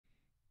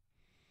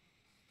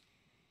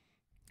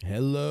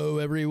Hello,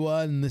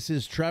 everyone. This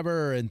is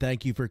Trevor, and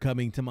thank you for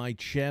coming to my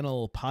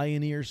channel,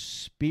 Pioneer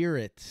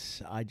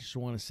Spirit. I just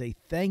want to say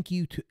thank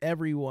you to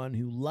everyone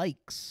who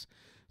likes,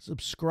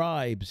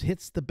 subscribes,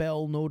 hits the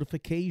bell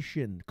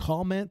notification,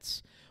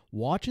 comments,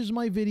 watches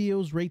my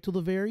videos right till the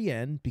very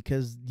end,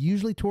 because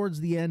usually towards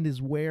the end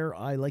is where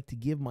I like to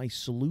give my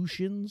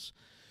solutions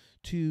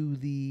to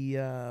the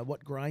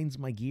what grinds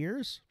my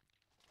gears.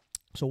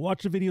 So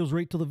watch the videos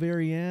right till the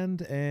very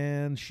end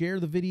and share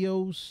the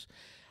videos.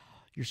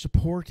 Your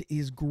support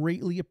is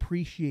greatly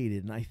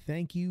appreciated, and I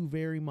thank you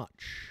very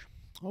much.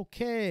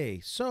 Okay,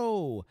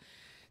 so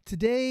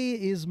today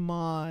is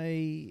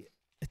my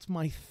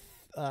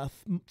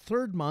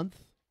third month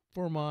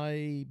for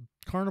my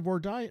carnivore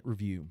diet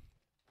review,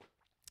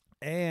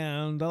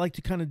 and I like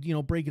to kind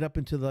of break it up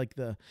into like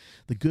the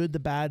good, the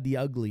bad, the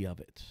ugly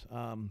of it.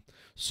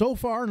 So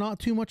far, not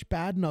too much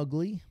bad and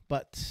ugly,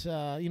 but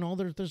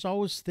there's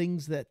always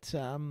things that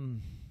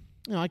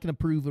I can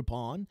improve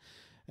upon.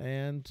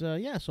 And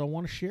yeah, so I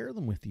want to share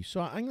them with you.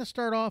 So I'm going to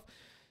start off.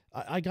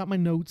 I got my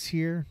notes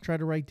here, try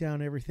to write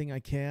down everything I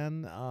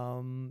can.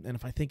 And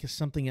if I think of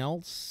something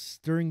else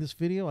during this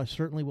video, I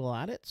certainly will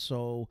add it.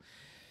 So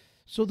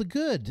the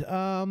good.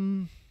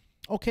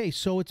 Okay,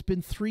 so it's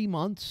been 3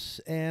 months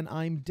and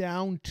I'm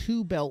down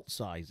 2 belt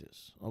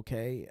sizes.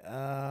 Okay.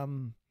 I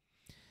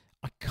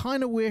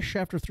kind of wish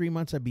after 3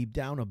 months I'd be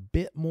down a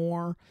bit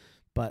more,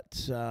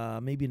 but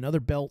maybe another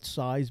belt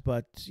size,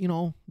 but,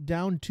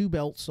 down 2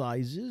 belt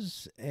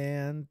sizes,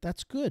 and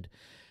that's good.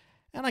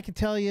 And I can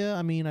tell you,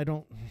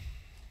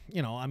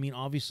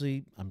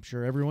 obviously, I'm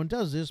sure everyone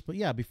does this, but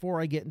yeah,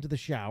 before I get into the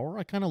shower,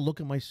 I kind of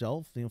look at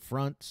myself,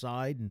 front,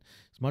 side, and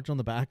as much on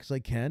the back as I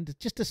can,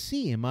 just to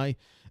see, am I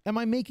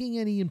making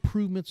any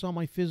improvements on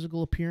my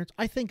physical appearance?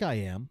 I think I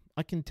am.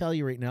 I can tell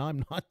you right now,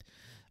 I'm not.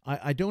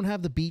 I don't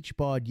have the beach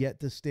bod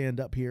yet to stand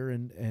up here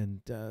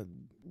and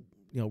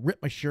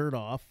rip my shirt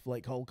off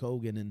like Hulk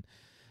Hogan, and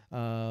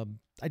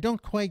I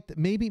don't quite.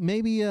 Maybe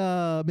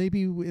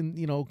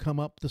when come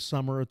up the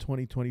summer of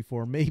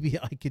 2024, maybe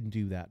I can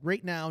do that.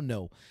 Right now,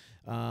 no,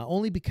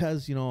 only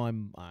because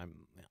I'm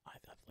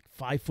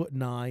like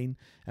 5'9",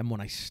 and when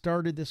I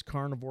started this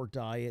carnivore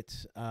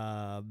diet,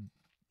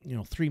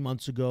 3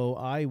 months ago,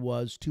 I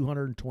was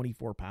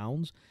 224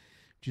 pounds,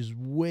 which is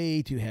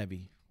way too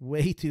heavy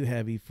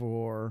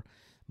for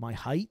my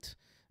height.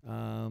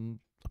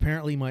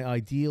 Apparently, my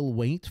ideal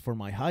weight for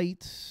my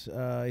height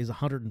is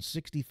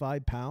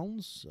 165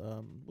 pounds,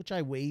 which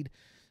I weighed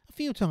a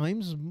few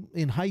times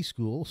in high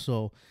school.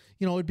 So,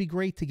 it'd be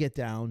great to get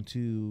down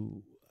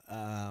to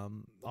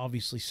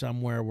obviously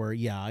somewhere where,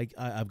 yeah,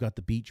 I've got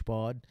the beach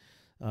bod.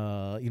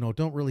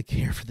 Don't really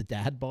care for the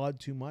dad bod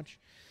too much.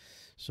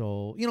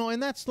 So,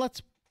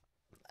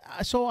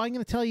 so I'm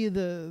going to tell you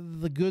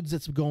the goods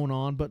that's going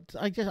on, but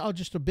I'll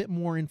just a bit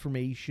more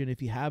information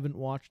if you haven't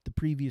watched the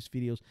previous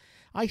videos.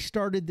 I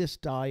started this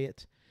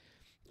diet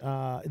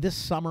this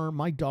summer.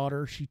 My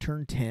daughter, she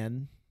turned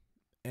 10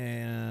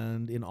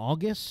 and in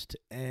August,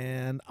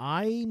 and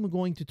I'm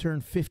going to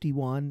turn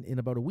 51 in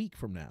about a week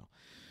from now.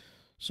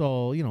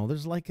 So,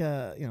 there's like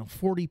a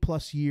 40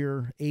 plus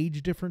year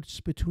age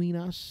difference between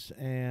us,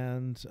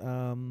 and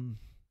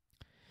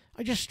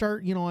I just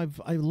start,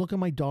 I look at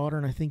my daughter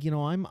and I think,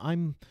 I'm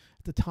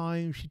at the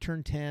time she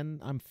turned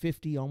 10, I'm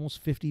 50,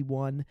 almost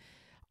 51.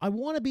 I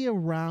want to be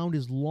around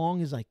as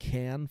long as I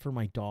can for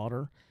my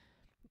daughter.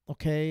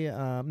 Okay.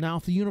 Now,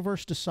 if the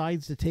universe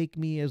decides to take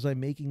me as I'm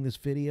making this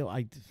video,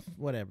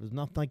 whatever, there's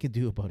nothing I can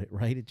do about it,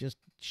 right? It just,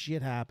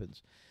 shit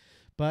happens.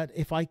 But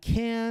if I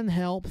can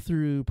help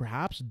through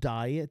perhaps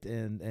diet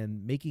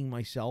and making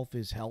myself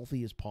as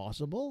healthy as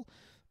possible,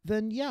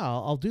 then yeah,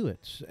 I'll do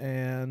it.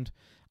 And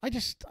I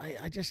just,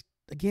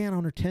 again,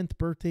 on her 10th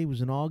birthday,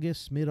 was in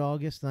August,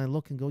 mid-August, and I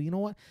look and go, you know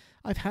what?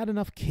 I've had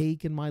enough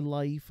cake in my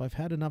life. I've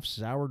had enough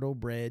sourdough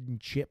bread and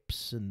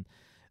chips, and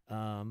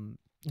I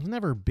was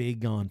never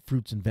big on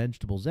fruits and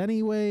vegetables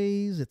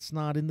anyways. It's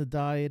not in the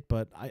diet,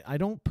 but I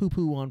don't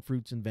poo-poo on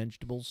fruits and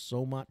vegetables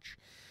so much.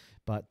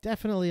 But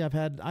definitely I've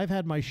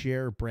had my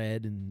share of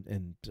bread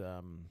and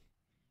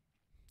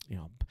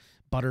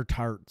butter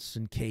tarts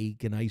and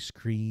cake and ice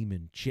cream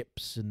and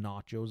chips and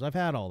nachos. I've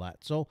had all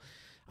that. So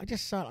I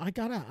just thought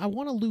I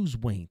want to lose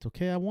weight,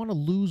 okay? I want to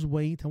lose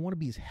weight. I want to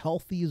be as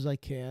healthy as I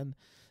can.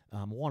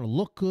 I want to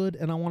look good,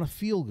 and I want to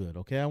feel good,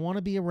 okay? I want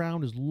to be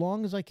around as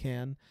long as I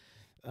can,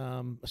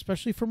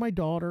 especially for my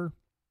daughter,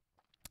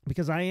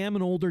 because I am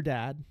an older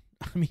dad.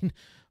 I mean,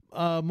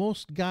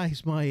 most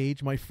guys my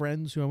age, my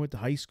friends who I went to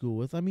high school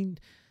with,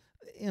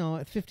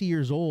 at 50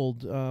 years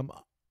old,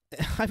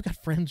 I've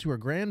got friends who are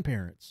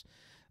grandparents.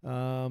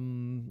 A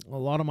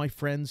lot of my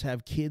friends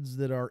have kids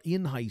that are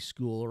in high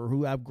school or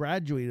who have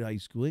graduated high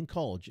school, in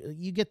college.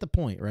 You get the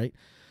point, right?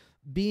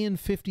 Being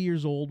 50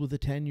 years old with a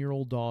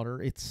 10-year-old daughter,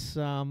 it's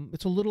a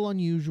little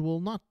unusual,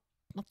 not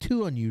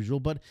too unusual,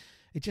 but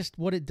it just,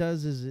 what it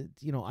does is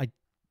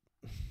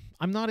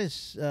I'm not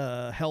as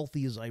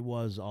healthy as I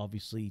was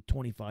obviously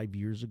 25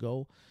 years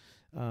ago.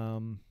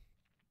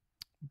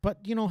 But,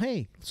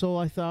 hey, so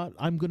I thought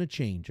I'm going to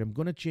change. I'm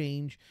going to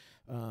change.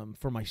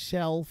 for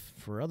myself,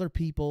 for other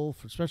people,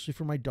 especially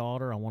for my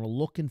daughter. I want to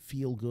look and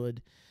feel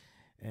good,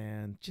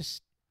 and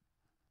just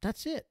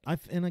that's it.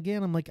 And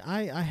again, I'm like,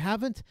 I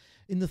haven't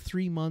in the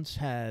 3 months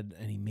had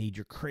any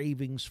major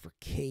cravings for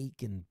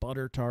cake and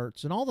butter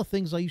tarts and all the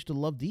things I used to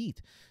love to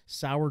eat,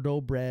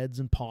 sourdough breads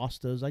and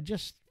pastas.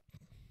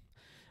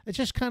 It's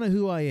just kind of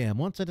who I am.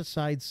 Once I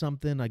decide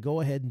something, I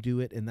go ahead and do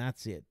it, and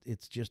that's it.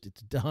 It's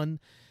done.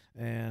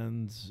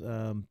 And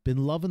been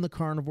loving the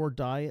carnivore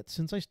diet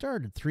since I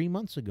started 3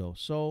 months ago.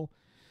 So,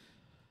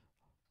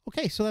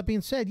 okay, so that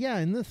being said, yeah,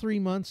 in the 3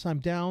 months, I'm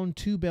down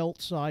 2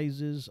 belt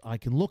sizes. I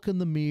can look in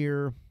the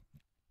mirror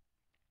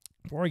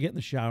before I get in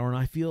the shower, and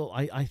I feel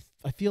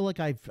like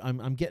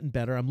I'm getting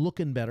better. I'm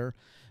looking better.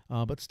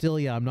 But still,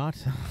 yeah, I'm not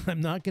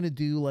I'm not gonna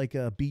do like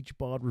a beach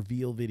bod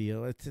reveal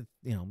video. It's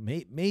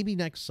maybe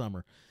next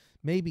summer,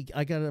 maybe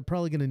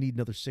probably gonna need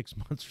another 6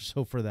 months or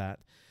so for that.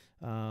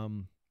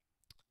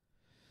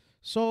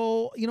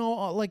 So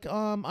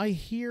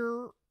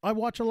I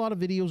watch a lot of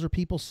videos where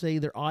people say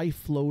their eye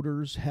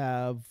floaters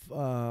have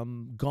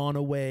gone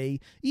away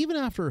even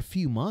after a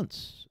few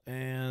months,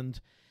 and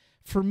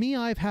for me,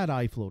 I've had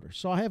eye floaters,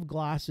 so I have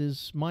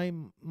glasses.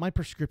 My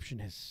prescription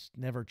has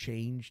never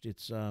changed.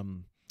 It's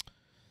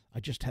I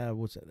just have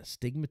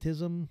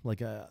astigmatism.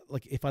 Like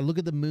if I look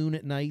at the moon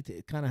at night,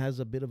 it kind of has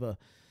a bit of a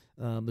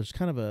there's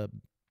kind of a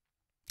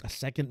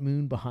second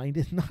moon behind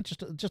it, not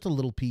just a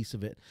little piece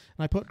of it.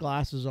 And I put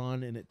glasses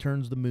on, and it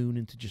turns the moon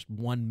into just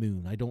one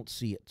moon. I don't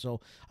see it.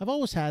 So I've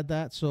always had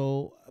that.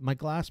 So my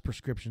glass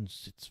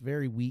prescriptions, it's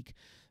very weak.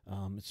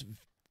 It's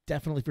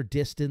definitely for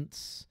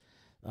distance.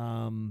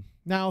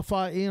 Now if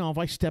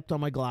I stepped on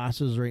my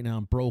glasses right now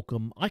and broke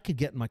them, I could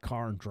get in my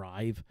car and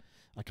drive.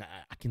 Like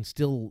I can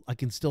still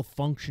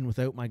function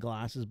without my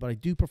glasses, but I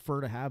do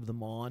prefer to have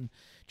them on.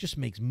 Just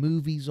makes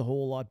movies a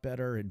whole lot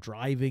better and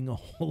driving a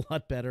whole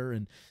lot better,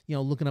 and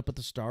looking up at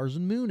the stars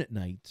and moon at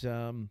night.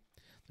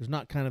 There's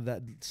not kind of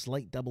that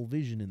slight double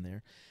vision in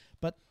there.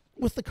 But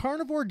with the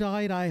carnivore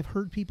diet, I've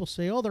heard people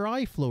say, "Oh, their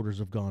eye floaters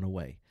have gone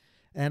away,"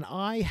 and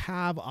I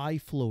have eye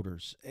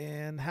floaters.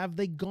 And have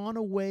they gone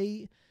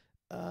away?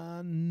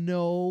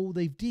 No,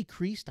 they've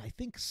decreased. I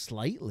think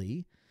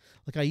slightly.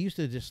 Like I used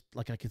to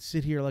I could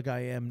sit here like I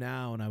am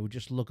now, and I would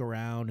just look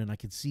around and I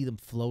could see them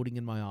floating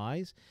in my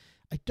eyes.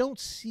 I don't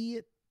see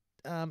it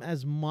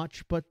as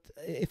much, but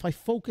if I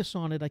focus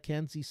on it, I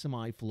can see some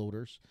eye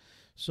floaters.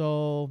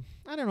 So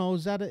I don't know.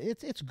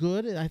 It's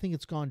good. I think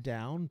it's gone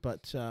down,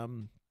 but I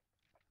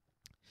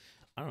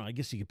don't know. I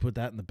guess you could put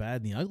that in the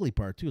bad and the ugly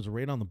part too. It's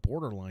right on the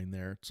borderline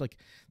there. It's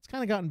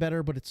kind of gotten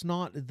better, but it's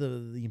not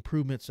the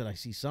improvements that I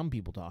see some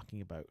people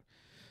talking about.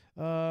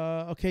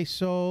 Okay,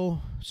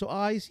 so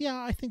eyes, yeah,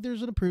 I think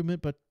there's an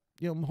improvement, but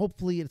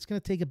hopefully it's going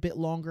to take a bit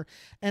longer,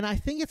 and I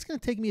think it's going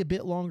to take me a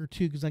bit longer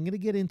too, because I'm going to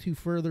get into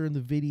further in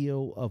the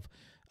video of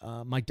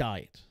my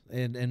diet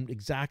and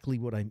exactly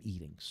what I'm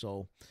eating.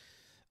 So,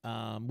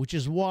 which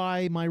is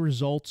why my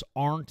results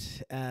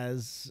aren't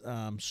as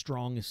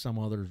strong as some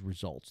others'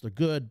 results. They're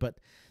good, but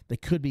they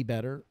could be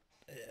better.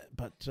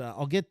 But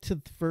I'll get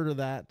to further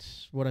that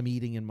what I'm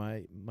eating in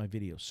my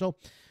video. So,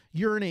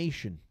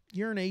 urination.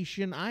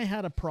 I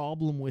had a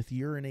problem with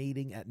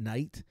urinating at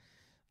night.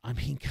 I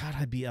mean, God,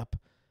 I'd be up.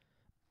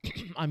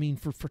 I mean,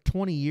 for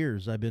 20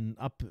 years, I've been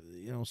up.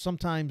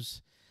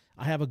 Sometimes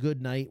I have a good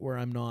night where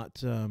I'm not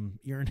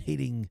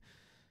urinating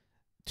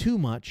too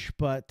much.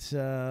 But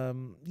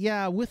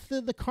yeah, with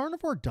the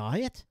carnivore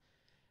diet,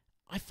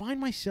 I find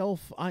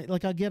myself, I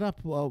get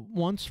up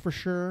once for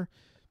sure,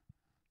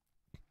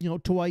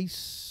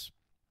 twice,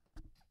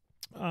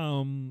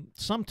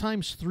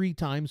 sometimes 3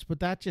 times, but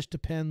that just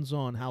depends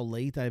on how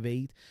late I've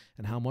ate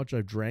and how much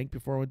I've drank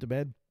before I went to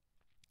bed.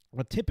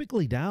 But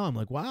typically now I'm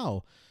like,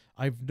 wow,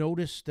 I've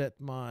noticed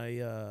that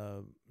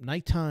my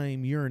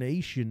nighttime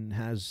urination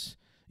has,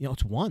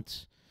 it's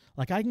once.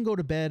 Like I can go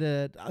to bed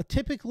at,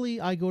 typically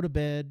I go to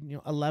bed,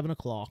 11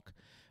 o'clock,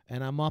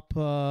 and I'm up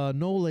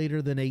no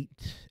later than 8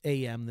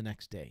 a.m. the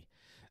next day.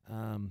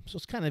 So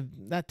it's kind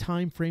of that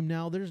time frame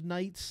now. There's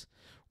nights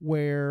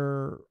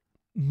where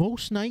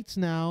most nights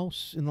now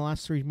in the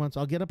last 3 months,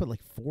 I'll get up at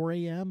like 4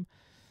 a.m.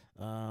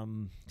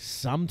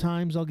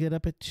 Sometimes I'll get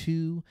up at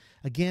 2.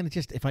 Again, it's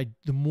just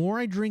the more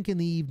I drink in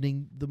the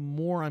evening, the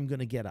more I'm going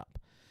to get up.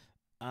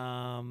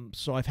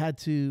 So I've had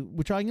to,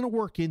 which I'm going to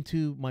work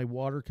into my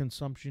water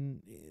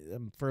consumption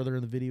further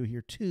in the video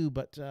here too.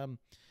 But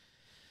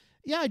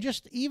yeah,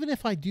 even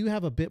if I do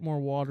have a bit more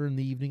water in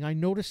the evening, I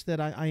notice that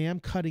I am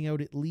cutting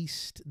out at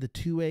least the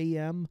 2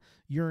 a.m.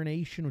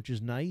 urination, which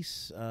is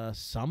nice.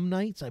 Some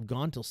nights I've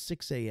gone till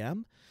 6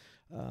 a.m.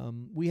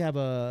 We have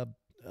a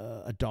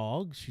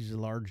dog. She's a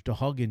large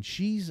dog, and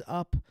she's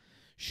up.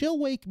 She'll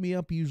wake me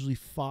up usually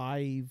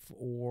 5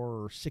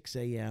 or 6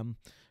 a.m.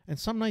 And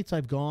some nights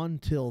I've gone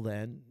till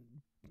then,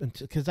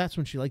 because that's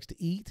when she likes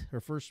to eat her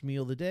first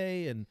meal of the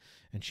day, and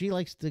she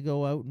likes to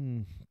go out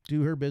and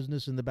do her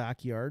business in the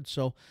backyard.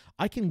 So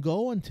I can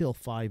go until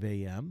 5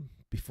 a.m.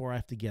 before I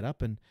have to get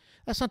up, and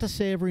that's not to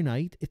say every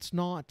night. It's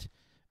not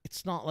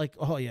it's not like,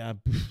 oh yeah,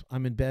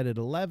 I'm in bed at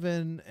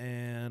 11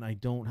 and I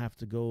don't have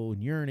to go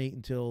and urinate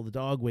until the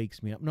dog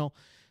wakes me up. No,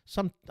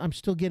 I'm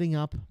still getting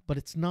up, but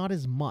it's not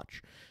as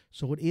much.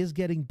 So it is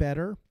getting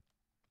better.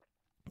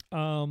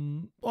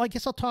 Well, I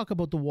guess I'll talk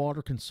about the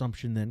water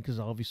consumption then, because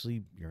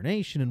obviously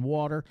urination and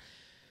water.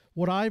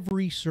 What I've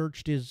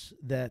researched is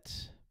that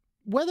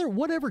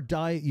whatever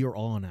diet you're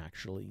on,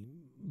 actually,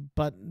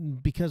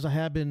 but because I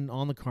have been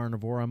on the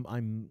carnivore,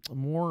 I'm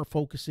more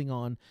focusing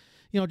on,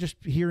 just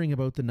hearing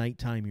about the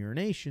nighttime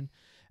urination,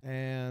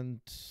 and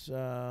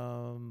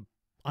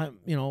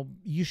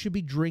you should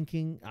be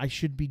drinking. I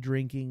should be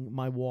drinking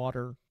my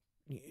water.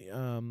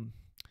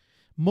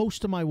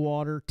 Most of my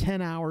water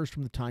 10 hours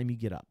from the time you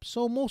get up.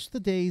 So most of the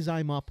days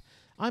I'm up,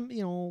 I'm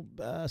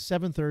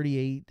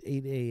 7:30,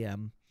 8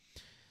 a.m.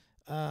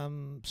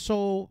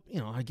 So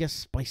I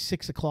guess by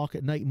 6 o'clock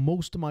at night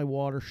most of my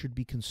water should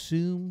be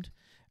consumed,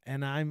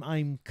 and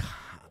I'm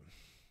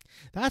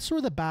that's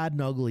where the bad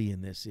and ugly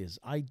in this is.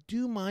 I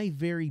do my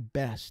very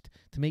best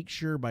to make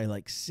sure by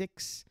like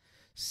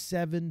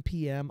 7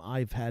 p.m.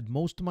 I've had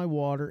most of my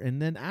water,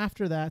 and then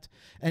after that,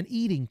 and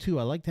eating too.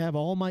 I like to have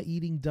all my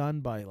eating done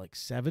by like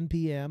 7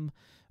 p.m.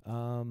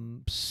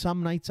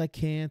 Some nights I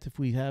can't if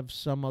we have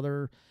some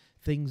other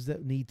things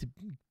that need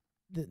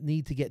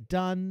to get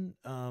done.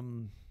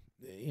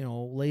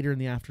 Later in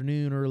the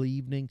afternoon, early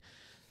evening.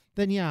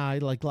 Then yeah,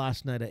 like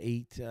last night I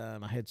ate.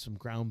 I had some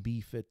ground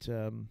beef at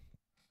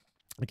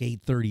like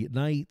 8:30 at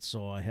night,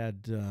 so I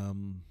had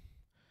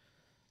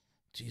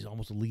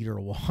almost a liter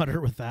of water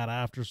with that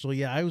after. So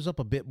yeah, I was up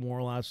a bit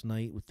more last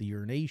night with the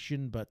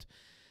urination, but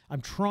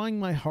I'm trying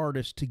my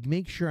hardest to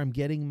make sure I'm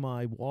getting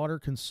my water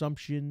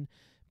consumption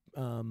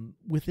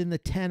within the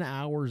 10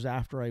 hours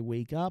after I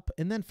wake up.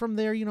 And then from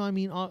there,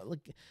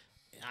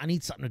 I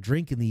need something to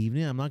drink in the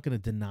evening. I'm not going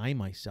to deny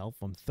myself.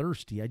 I'm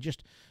thirsty. I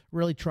just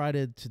really try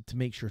to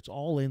make sure it's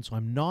all in so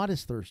I'm not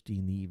as thirsty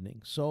in the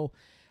evening. So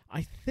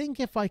I think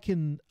if I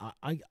can,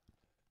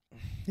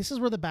 this is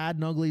where the bad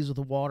and ugly is with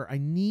the water. I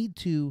need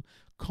to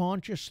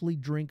consciously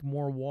drink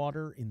more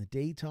water in the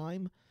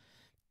daytime.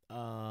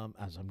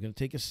 As I'm going to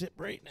take a sip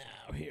right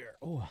now here.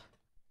 Oh,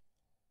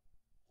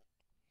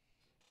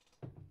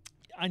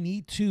 I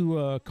need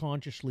to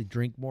consciously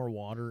drink more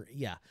water.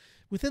 Yeah,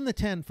 within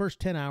the first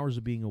 10 hours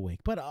of being awake.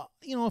 But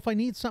if I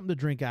need something to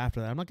drink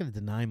after that, I'm not going to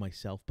deny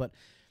myself. But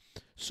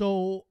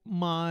so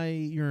my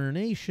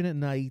urination at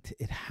night,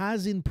 it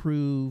has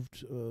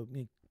improved.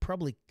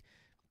 Probably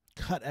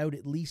cut out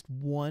at least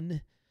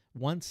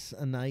once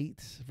a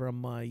night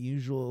from my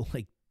usual,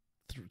 like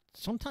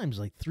sometimes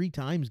like 3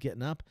 times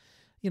getting up.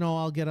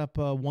 I'll get up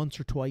once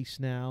or twice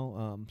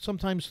now,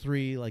 sometimes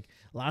 3. Like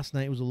last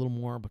night was a little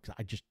more because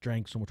I just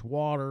drank so much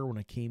water when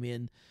I came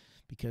in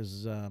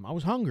because I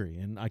was hungry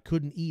and I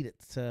couldn't eat at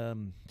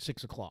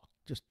 6 o'clock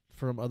just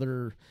from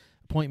other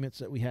appointments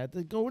that we had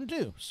to go and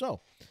do.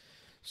 So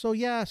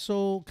yeah,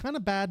 so kind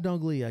of bad and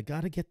ugly. I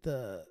got to get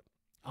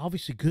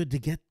obviously good to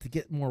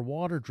get more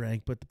water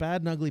drank, but the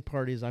bad and ugly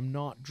part is I'm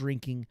not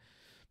drinking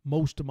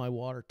most of my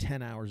water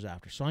 10 hours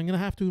after. So I'm going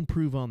to have to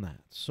improve on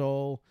that.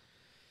 So,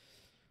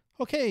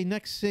 okay,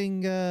 next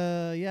thing,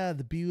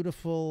 the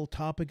beautiful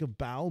topic of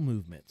bowel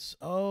movements.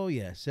 Oh,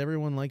 yes,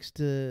 everyone likes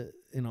to,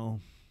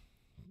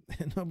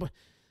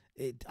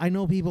 I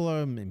know people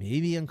are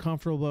maybe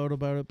uncomfortable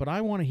about it, but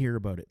I want to hear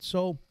about it.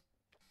 So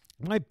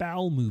my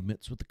bowel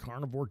movements with the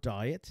carnivore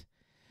diet,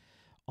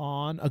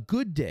 on a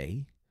good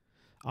day,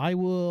 I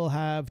will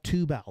have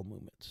 2 bowel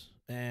movements,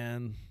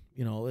 and,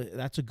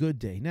 that's a good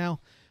day.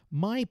 Now,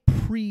 my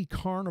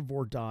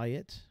pre-carnivore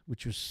diet,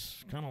 which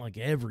was kind of like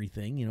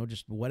everything,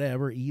 just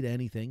whatever, eat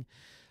anything,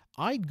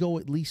 I'd go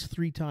at least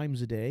 3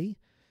 times a day,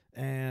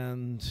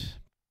 and,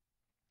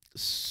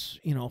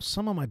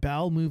 some of my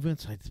bowel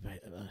movements, I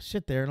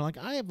sit there, and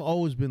I have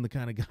always been the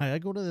kind of guy, I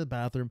go to the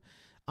bathroom,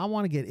 I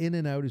want to get in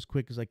and out as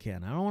quick as I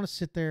can. I don't want to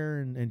sit there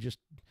and just,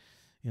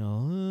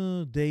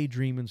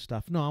 daydream and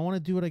stuff. No, I want to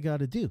do what I got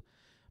to do.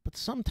 But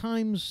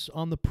sometimes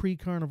on the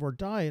pre-carnivore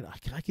diet,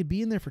 I could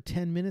be in there for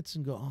 10 minutes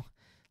and go, oh,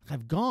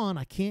 I've gone.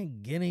 I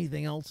can't get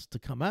anything else to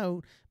come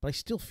out, but I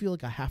still feel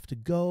like I have to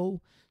go.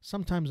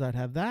 Sometimes I'd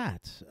have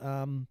that.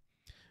 And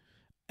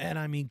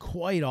I mean,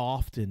 quite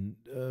often,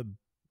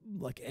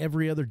 like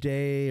every other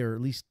day, or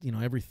at least,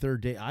 every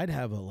third day, I'd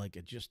have a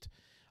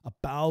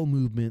bowel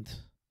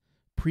movement,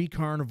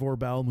 pre-carnivore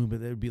bowel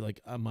movement. That would be like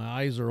my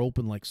eyes are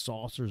open like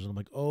saucers, and I'm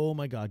like, oh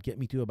my God, get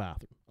me to a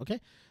bathroom. Okay,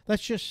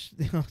 that's just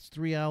it's the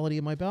reality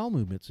of my bowel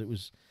movements. It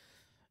was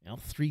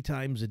 3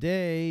 times a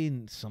day,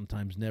 and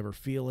sometimes never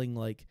feeling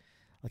like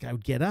I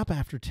would get up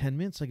after 10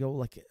 minutes. I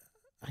go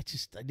I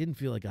didn't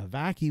feel like I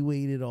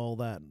evacuated all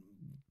that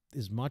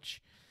as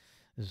much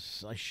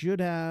as I should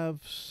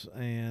have,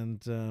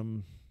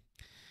 and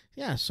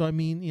yeah. So I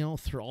mean, all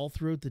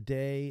throughout the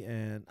day,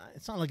 and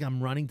it's not like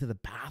I'm running to the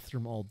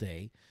bathroom all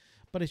day.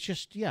 But it's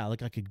just, I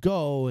could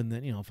go, and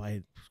then, if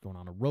I was going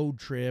on a road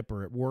trip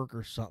or at work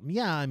or something,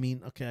 I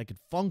mean, okay, I could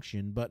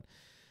function, but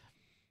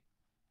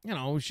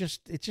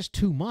it's just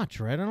too much,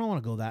 right? I don't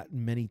want to go that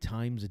many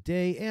times a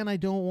day, and I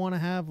don't want to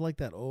have like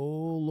that,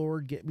 oh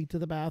Lord, get me to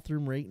the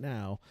bathroom right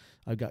now.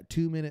 I've got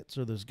 2 minutes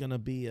or there's going to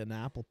be an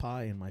apple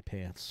pie in my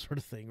pants sort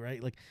of thing,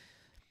 right? Like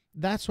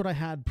that's what I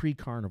had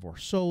pre-carnivore.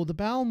 So the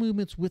bowel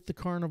movements with the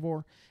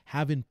carnivore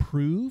have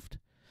improved.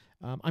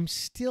 I'm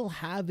still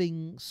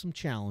having some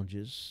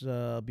challenges,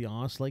 be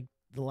honest. Like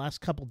the last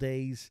couple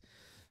days,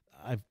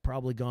 I've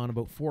probably gone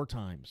about 4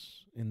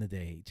 times in the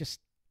day. Just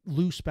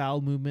loose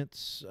bowel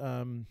movements.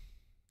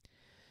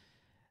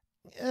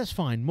 That's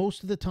fine.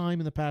 Most of the time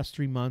in the past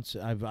 3 months,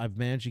 I've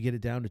managed to get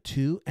it down to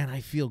 2, and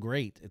I feel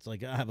great. It's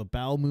like I have a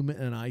bowel movement,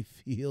 and I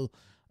feel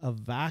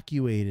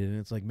evacuated, and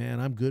it's like, man,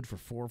 I'm good for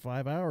 4 or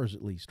 5 hours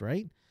at least,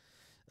 right?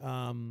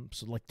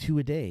 So like 2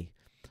 a day.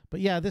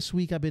 But yeah, this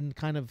week I've been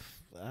kind of,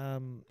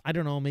 I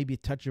don't know, maybe a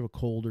touch of a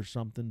cold or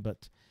something.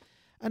 But,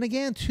 and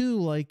again, too,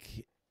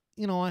 like,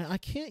 I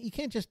can't, you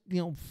can't just,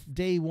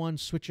 day one,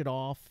 switch it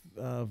off,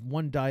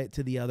 one diet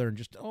to the other and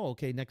just, oh,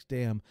 okay, next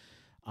day I'm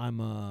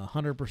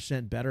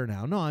 100% better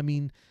now. No, I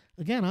mean,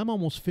 again, I'm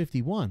almost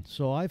 51.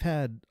 So I've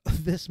had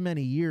this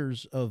many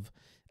years of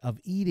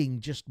eating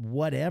just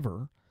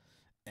whatever.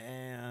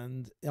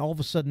 And all of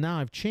a sudden now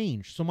I've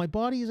changed. So my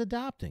body is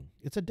adapting.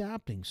 It's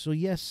adapting. So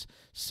yes,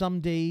 some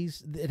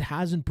days it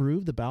has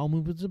improved. The bowel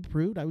movements have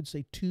improved. I would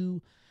say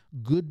 2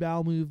 good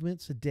bowel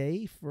movements a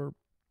day for,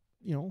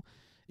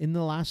 in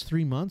the last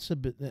 3 months.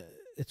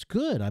 It's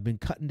good. I've been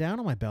cutting down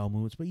on my bowel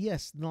movements. But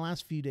yes, in the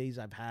last few days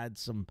I've had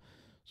some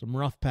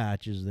rough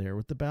patches there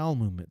with the bowel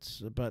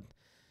movements. But,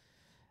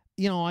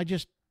 I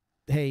just,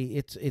 hey,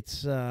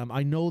 it's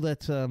I know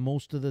that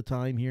most of the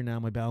time here now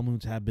my bowel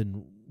movements have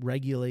been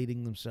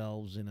regulating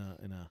themselves in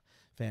a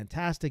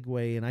fantastic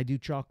way, and I do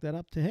chalk that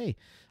up to, hey,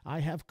 I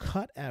have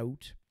cut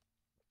out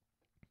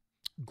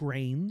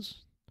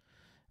grains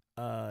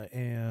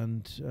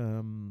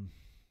and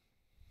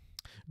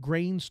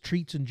grains,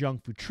 treats, and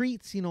junk food.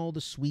 Treats,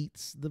 the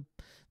sweets, the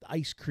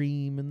ice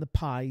cream and the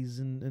pies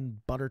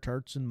and butter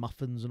tarts and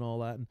muffins and all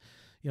that, and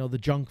the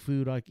junk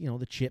food, like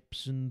the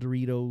chips and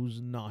Doritos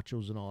and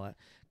nachos and all that.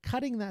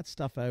 Cutting that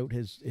stuff out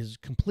has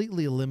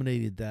completely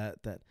eliminated that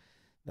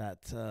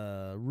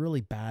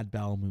really bad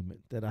bowel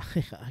movement that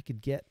I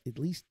could get at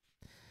least.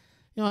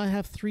 I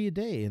have 3 a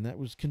day, and that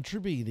was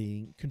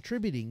contributing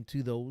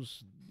to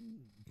those,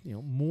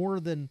 more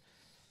than.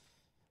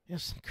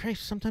 Yes,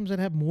 Christ, sometimes I'd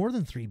have more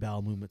than 3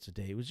 bowel movements a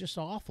day. It was just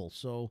awful.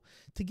 So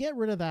to get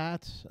rid of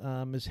that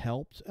has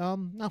helped.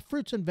 Now,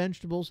 fruits and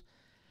vegetables,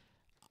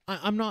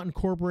 I'm not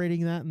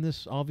incorporating that in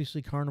this,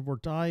 obviously, carnivore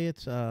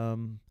diet.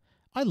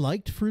 I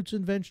liked fruits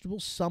and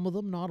vegetables, some of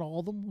them, not all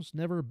of them. Was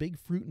never a big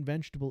fruit and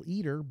vegetable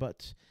eater,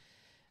 but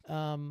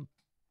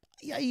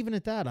yeah, even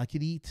at that, I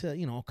could eat,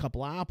 a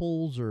couple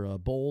apples or a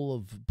bowl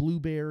of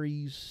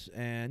blueberries,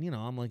 and,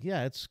 I'm like,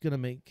 yeah, it's going to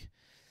make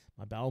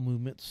my bowel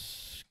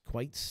movements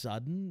quite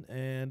sudden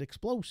and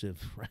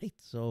explosive, right?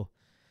 So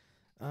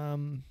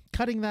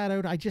cutting that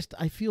out,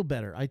 I feel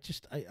better.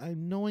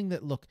 I'm knowing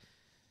that, look,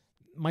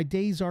 my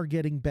days are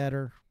getting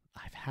better.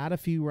 I've had a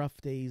few rough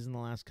days in the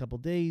last couple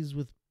of days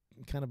with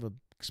kind of a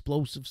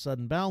explosive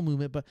sudden bowel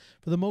movement, but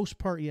for the most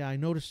part, yeah, I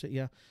noticed it.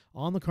 Yeah,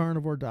 on the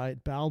carnivore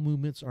diet, bowel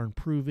movements are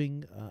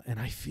improving, and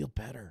I feel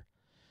better.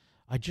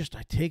 I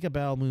take a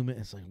bowel movement,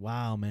 it's like,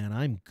 wow, man,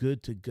 I'm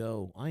good to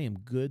go. I am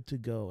good to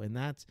go, and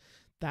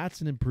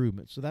that's an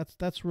improvement. So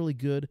that's really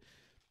good.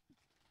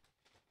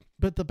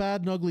 But the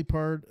bad and ugly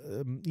part,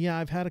 yeah,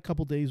 I've had a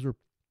couple days where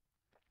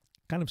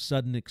kind of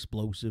sudden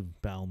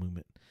explosive bowel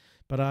movement,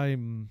 but I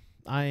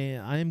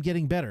am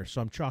getting better.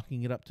 So I'm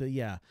chalking it up to,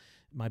 yeah,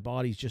 my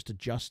body's just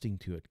adjusting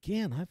to it.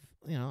 Again,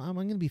 I'm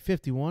going to be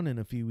 51 in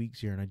a few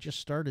weeks here, and I just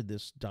started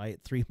this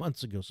diet 3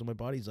 months ago. So my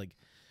body's like,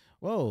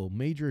 whoa,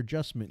 major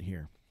adjustment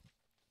here.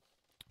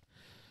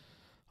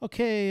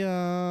 Okay,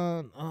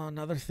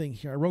 another thing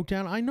here I wrote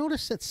down. I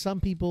noticed that some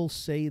people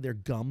say their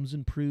gums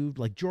improved.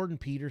 Like Jordan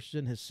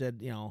Peterson has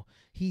said,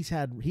 he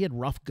had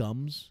rough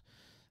gums.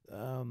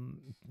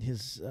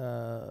 His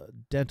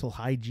dental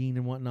hygiene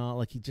and whatnot,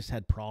 like he just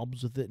had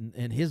problems with it,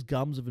 and his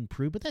gums have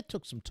improved, but that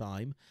took some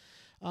time.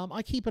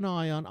 I keep an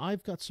eye on.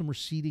 I've got some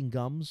receding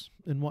gums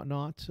and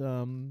whatnot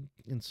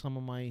in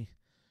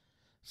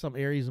some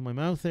areas of my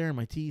mouth there, and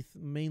my teeth,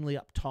 mainly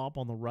up top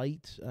on the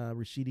right,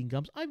 receding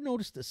gums. I've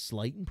noticed a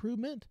slight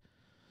improvement.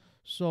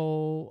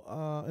 So,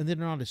 and they're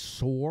not as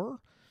sore.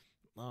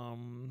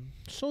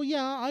 So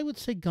yeah, I would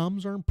say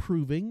gums are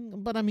improving.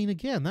 But I mean,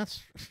 again,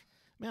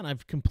 man,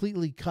 I've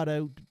completely cut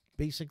out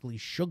basically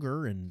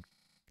sugar, and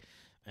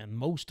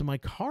most of my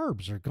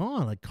carbs are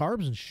gone. Like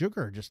carbs and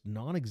sugar are just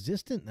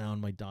non-existent now in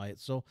my diet.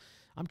 So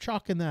I'm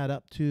chalking that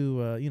up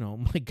to,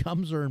 my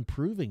gums are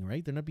improving,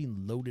 right? They're not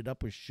being loaded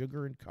up with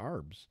sugar and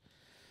carbs.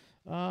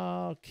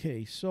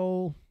 Okay,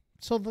 so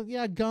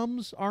yeah,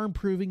 gums are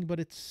improving, but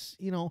it's,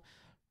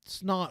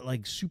 it's not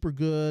like super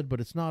good,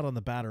 but it's not on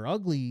the bad or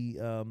ugly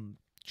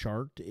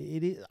chart.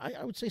 It is,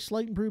 I would say,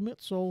 slight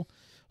improvement. So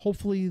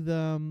hopefully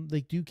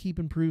they do keep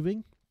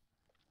improving.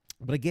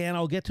 But again,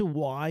 I'll get to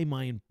why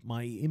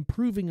my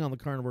improving on the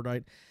carnivore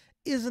diet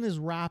isn't as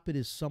rapid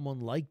as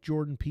someone like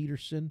Jordan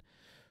Peterson,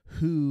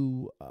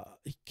 who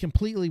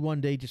completely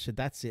one day just said,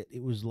 that's it.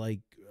 It was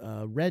like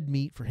red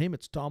meat. For him,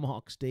 it's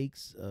tomahawk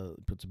steaks,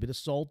 puts a bit of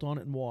salt on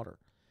it and water.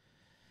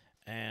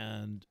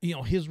 And, you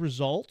know, his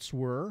results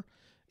were,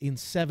 in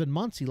 7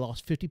 months, he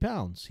lost 50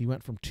 pounds. He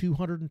went from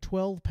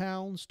 212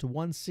 pounds to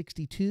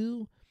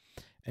 162.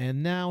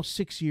 And now,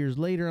 6 years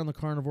later on the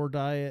carnivore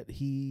diet,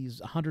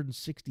 he's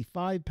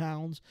 165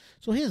 pounds.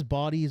 So his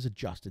body is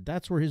adjusted.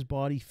 That's where his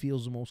body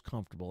feels the most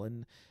comfortable.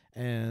 And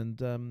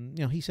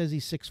you know, he says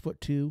he's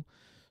 6'2".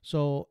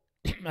 So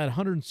at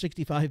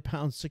 165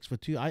 pounds,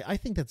 6'2", I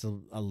think that's a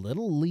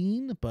little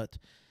lean, but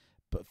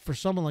for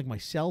someone like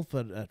myself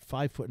at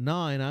 5'9",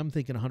 I'm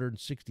thinking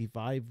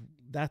 165.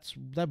 That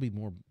would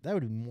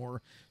be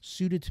more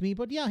suited to me.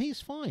 But yeah, he's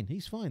fine.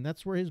 He's fine.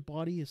 That's where his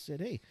body has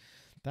said, hey,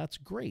 that's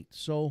great.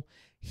 So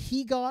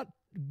he got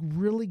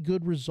really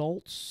good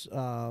results.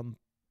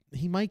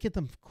 He might get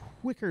them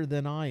quicker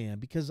than I am,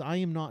 because I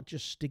am not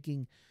just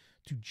sticking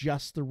to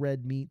just the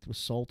red meat with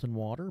salt and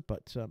water.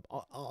 But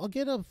I'll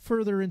get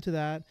further into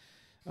that,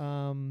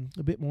 a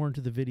bit more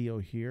into the video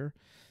here.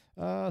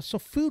 So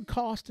food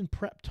cost and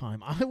prep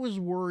time. I was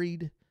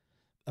worried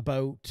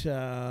about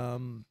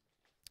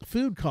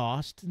food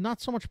cost,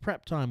 not so much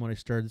prep time when I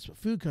started this, but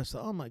food cost.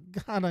 Oh my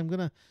God, I'm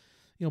gonna,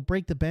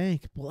 break the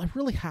bank. Well, I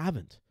really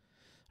haven't.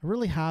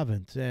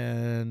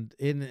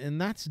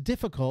 And that's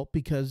difficult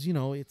because,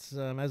 it's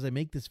as I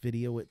make this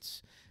video,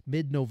 it's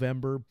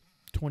mid-November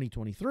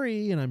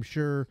 2023, and I'm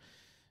sure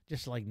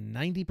just like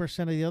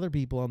 90% of the other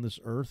people on this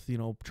earth,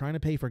 trying to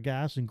pay for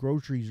gas and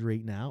groceries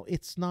right now,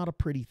 it's not a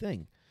pretty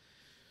thing.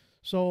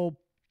 So,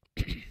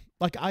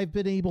 like, I've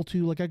been able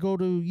to, like, I go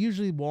to,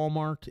 usually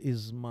Walmart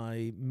is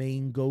my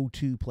main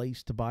go-to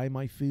place to buy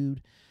my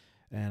food,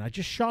 and I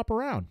just shop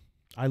around.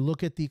 I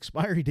look at the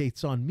expiry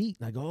dates on meat,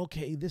 and I go,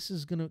 okay, this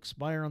is going to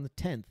expire on the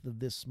 10th of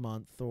this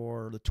month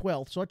or the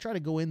 12th. So I try to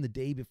go in the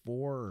day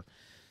before or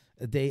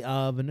a day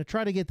of, and I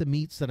try to get the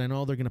meats that I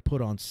know they're going to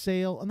put on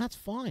sale, and that's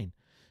fine.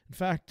 In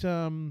fact,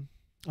 a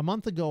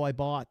month ago, I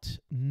bought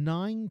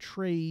 9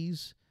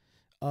 trays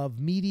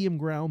of medium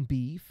ground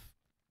beef,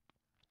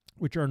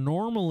 which are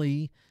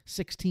normally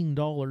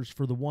 $16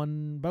 for the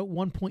about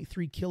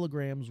 1.3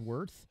 kilograms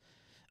worth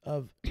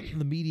of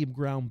the medium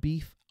ground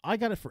beef. I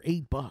got it for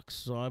 $8,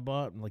 so I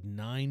bought like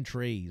 9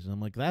 trays. I'm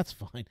like, that's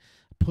fine.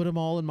 Put them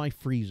all in my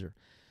freezer.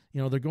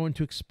 They're going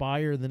to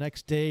expire the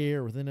next day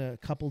or within a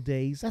couple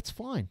days. That's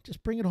fine.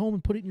 Just bring it home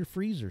and put it in your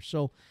freezer.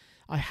 So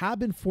I have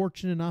been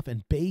fortunate enough,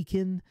 and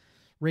bacon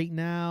right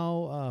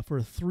now for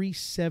a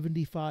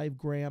 375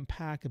 gram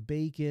pack of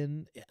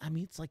bacon, I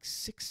mean, it's like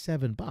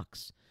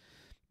 $6-7.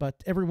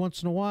 But every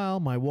once in a while,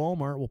 my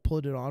Walmart will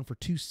put it on for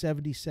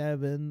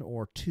 $2.77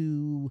 or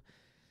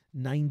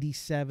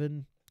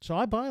 $2.97. So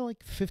I buy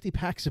like 50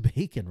 packs of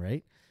bacon,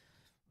 right?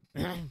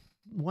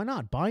 Why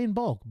not? Buy in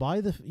bulk.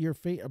 Buy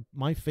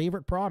my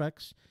favorite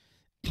products.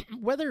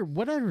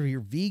 Whatever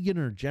your vegan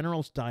or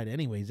generalist diet,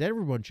 anyways,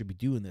 everyone should be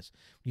doing this.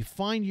 When you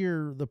find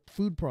the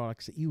food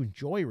products that you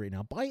enjoy right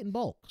now, buy it in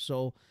bulk.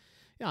 So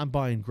yeah, I'm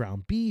buying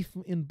ground beef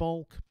in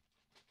bulk.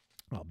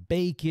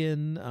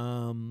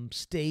 Bacon,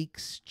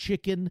 steaks,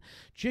 chicken.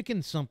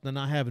 Chicken's something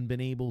I haven't been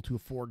able to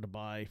afford to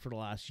buy for the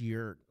last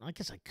year. I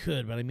guess I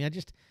could, but I mean,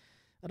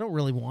 I don't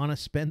really want to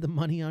spend the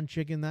money on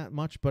chicken that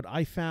much. But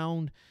I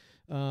found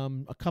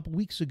a couple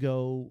weeks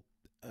ago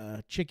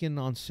chicken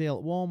on sale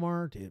at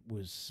Walmart. It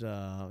was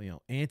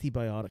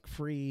antibiotic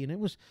free, and it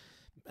was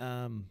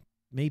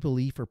Maple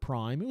Leaf or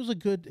Prime. It was a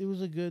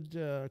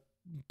good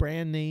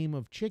brand name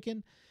of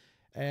chicken,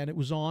 and it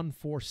was on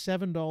for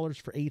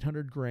 $7 for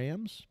 800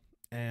 grams.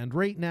 And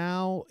right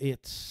now,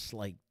 it's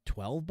like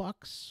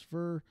 $12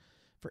 for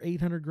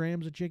 800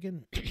 grams of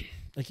chicken.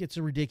 Like, it's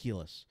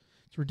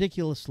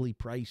ridiculously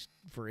priced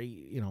for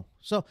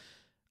So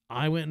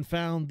I went and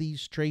found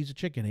these trays of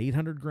chicken,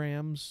 800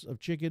 grams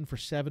of chicken for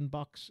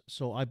 $7.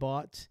 So I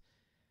bought,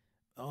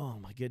 oh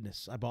my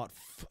goodness, I bought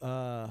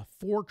 4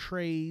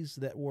 trays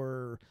that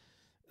were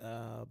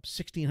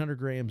 1,600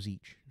 grams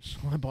each. So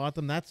I bought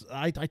them.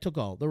 I took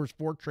all. There was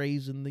 4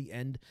 trays in the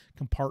end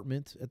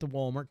compartment at the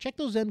Walmart. Check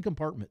those end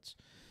compartments,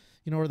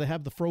 where they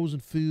have the frozen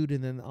food,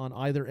 and then on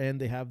either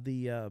end they have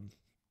the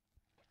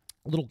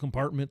little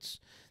compartments.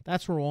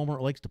 That's where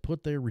Walmart likes to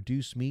put their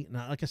reduced meat. And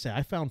like I said,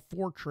 I found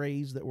 4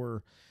 trays that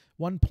were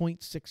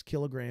 1.6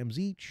 kilograms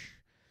each,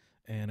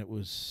 and it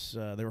was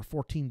they were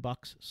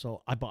 $14.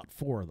 So I bought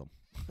 4 of them.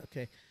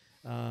 Okay.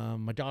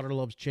 My daughter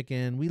loves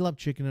chicken. We love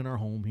chicken in our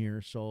home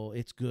here, so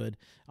it's good.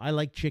 I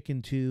like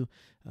chicken too.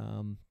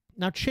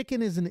 Now,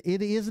 chicken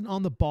isn't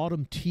on the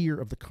bottom tier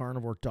of the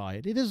carnivore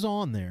diet. It is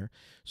on there.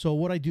 So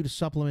what I do to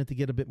supplement to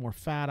get a bit more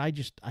fat, I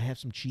have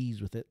some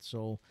cheese with it.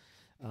 So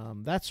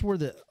that's where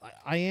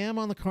I am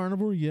on the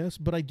carnivore, yes,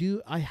 but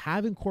I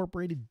have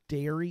incorporated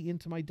dairy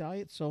into my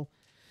diet. So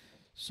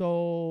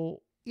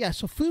yeah.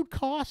 So food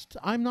cost,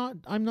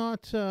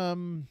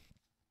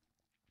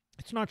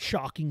 it's not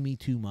shocking me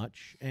too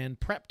much. And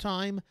prep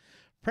time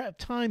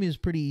is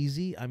pretty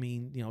easy. I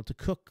mean, to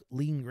cook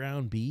lean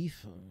ground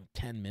beef,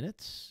 10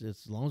 minutes,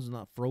 as long as it's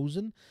not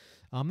frozen.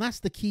 That's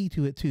the key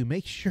to it too.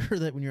 Make sure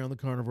that when you're on the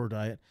carnivore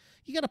diet,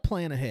 you got to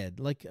plan ahead.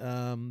 Like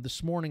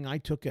this morning, I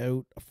took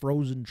out a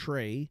frozen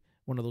tray,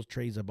 one of those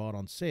trays I bought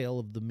on sale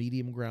of the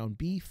medium ground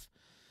beef.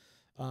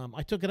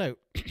 I took it out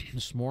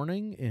this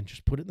morning and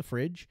just put it in the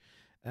fridge.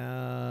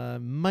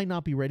 Might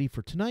not be ready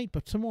for tonight,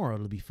 but tomorrow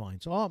it'll be fine.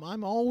 So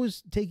I'm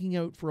always taking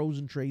out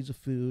frozen trays of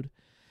food,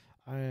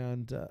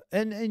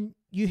 and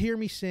you hear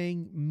me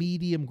saying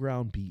medium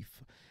ground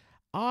beef.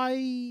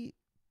 I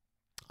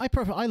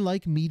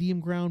like medium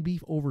ground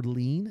beef over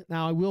lean.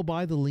 Now I will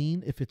buy the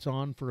lean if it's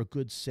on for a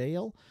good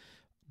sale,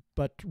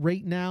 but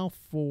right now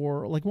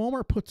for like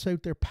Walmart puts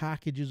out their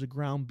packages of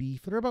ground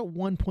beef. They're about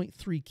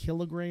 1.3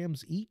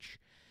 kilograms each,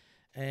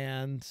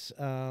 and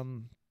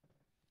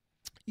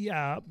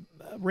yeah,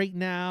 right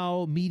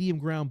now medium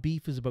ground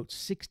beef is about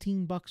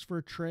 $16 for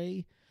a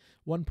tray,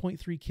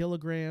 1.3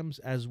 kilograms,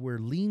 as where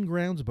lean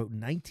ground's about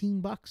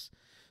 $19.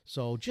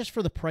 So just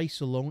for the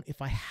price alone,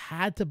 if I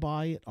had to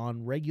buy it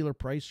on regular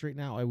price right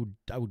now, I would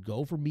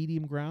go for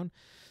medium ground.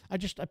 I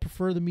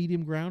prefer the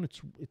medium ground.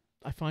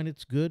 I find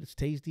it's good. It's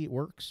tasty. It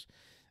works.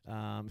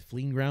 If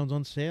lean ground's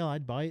on sale,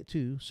 I'd buy it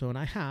too. So, and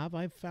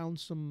I've found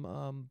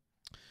some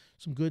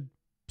good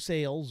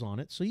sales on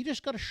it. So you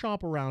just got to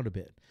shop around a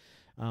bit.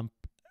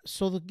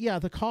 So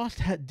the cost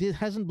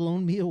hasn't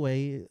blown me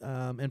away.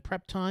 And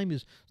prep time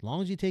is, as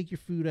long as you take your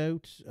food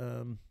out,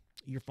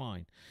 you're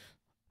fine.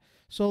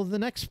 So the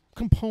next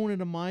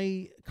component of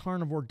my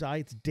carnivore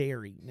diet's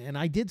dairy. And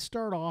I did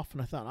start off,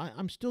 and I thought,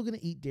 I'm still going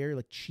to eat dairy,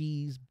 like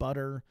cheese,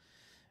 butter.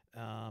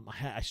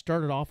 I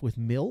started off with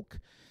milk.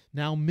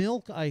 Now,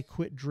 milk I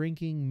quit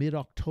drinking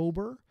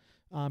mid-October.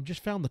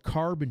 Just found the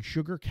carb and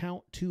sugar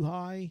count too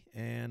high,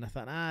 and I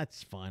thought,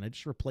 it's fine. I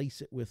just replace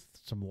it with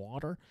some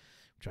water,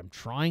 which I'm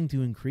trying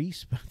to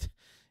increase. But,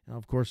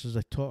 of course, as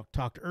I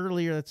talked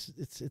earlier,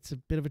 it's a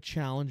bit of a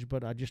challenge,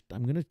 but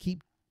I'm going to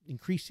keep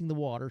increasing the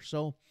water.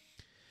 So,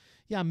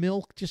 yeah,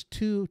 milk just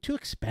too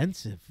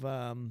expensive.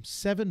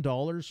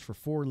 $7 for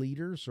 4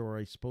 liters, or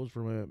I suppose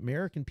from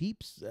American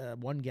Peeps,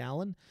 1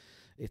 gallon,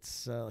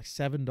 it's like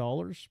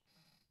 $7.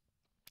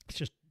 It's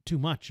just too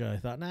much. I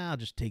thought, I'll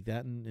just take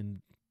that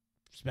and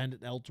spend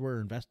it elsewhere,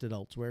 invest it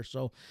elsewhere.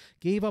 So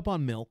gave up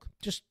on milk,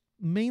 just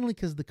mainly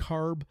because the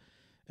carb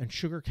and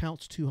sugar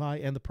count's too high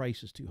and the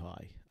price is too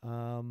high.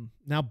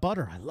 Now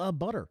butter, I love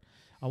butter.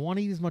 I want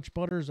to eat as much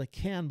butter as I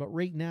can, but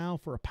right now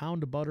for a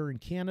pound of butter in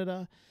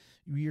Canada,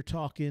 you're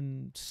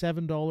talking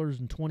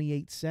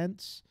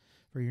 $7.28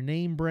 for your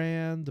name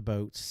brand,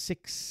 about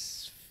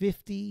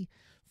 $6.50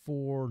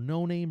 for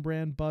no name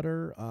brand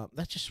butter.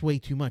 That's just way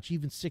too much,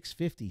 even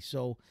 $6.50.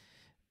 So,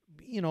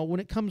 when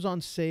it comes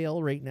on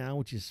sale right now,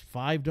 which is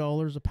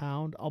 $5 a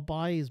pound, I'll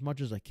buy as much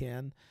as I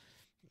can.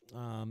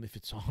 If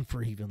it's on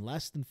for even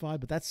less than $5,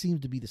 but that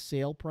seems to be the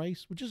sale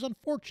price, which is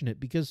unfortunate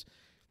because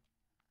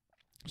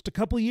just a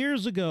couple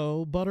years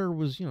ago, butter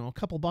was, a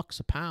couple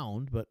bucks a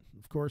pound, but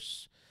of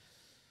course,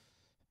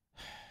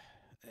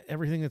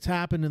 everything that's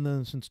happened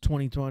since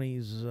 2020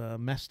 has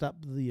messed up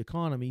the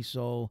economy.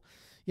 So,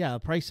 yeah, the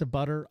price of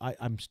butter,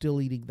 I'm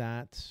still eating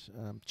that.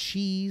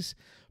 Cheese,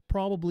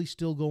 probably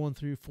still going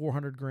through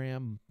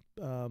 400-gram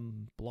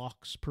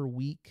blocks per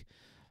week.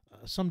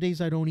 Some days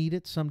I don't eat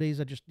it. Some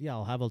days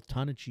I'll have a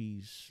ton of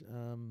cheese.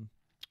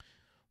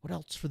 What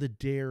else for the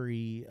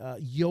dairy?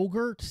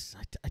 Yogurt.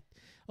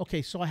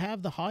 Okay, so I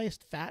have the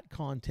highest fat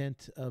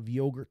content of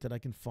yogurt that I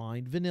can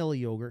find, vanilla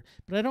yogurt,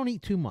 but I don't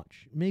eat too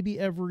much. Maybe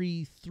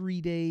every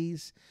 3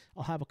 days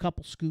I'll have a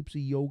couple scoops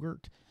of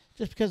yogurt,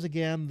 just because,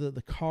 again,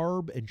 the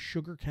carb and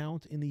sugar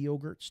count in the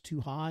yogurt's too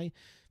high.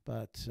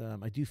 But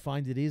I do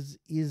find it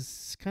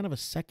is kind of a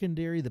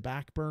secondary, the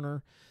back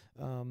burner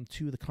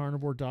to the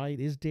carnivore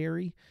diet is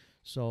dairy.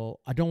 So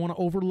I don't want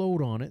to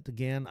overload on it.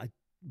 Again, I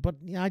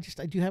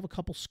do have a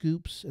couple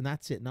scoops, and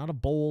that's it. Not a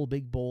bowl,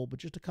 big bowl, but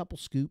just a couple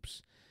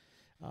scoops.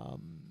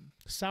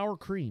 Sour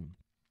cream.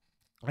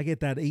 I get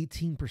that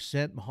 18%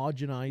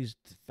 homogenized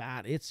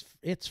fat. It's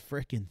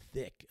freaking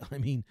thick. I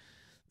mean,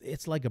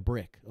 it's like a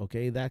brick,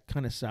 okay? That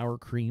kind of sour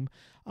cream.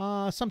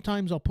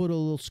 Sometimes I'll put a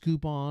little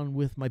scoop on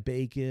with my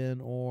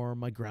bacon or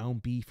my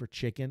ground beef or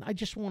chicken. I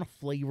just want to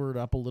flavor it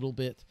up a little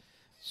bit.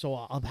 So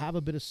I'll have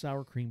a bit of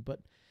sour cream.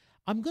 But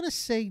I'm going to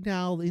say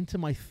now into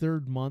my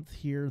 3rd month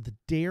here, the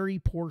dairy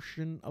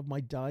portion of my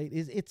diet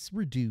it's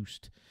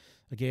reduced.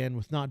 Again,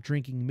 with not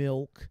drinking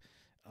milk.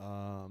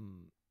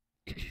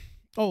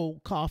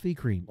 Coffee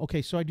cream.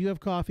 Okay, so I do have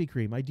coffee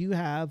cream. I do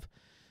have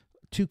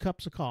 2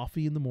 cups of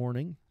coffee in the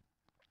morning.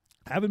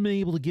 I haven't been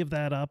able to give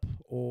that up,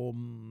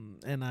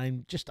 and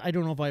I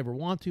don't know if I ever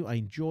want to. I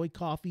enjoy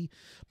coffee.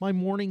 My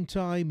morning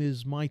time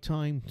is my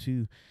time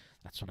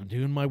that's what I'm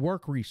doing, my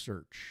work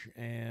research.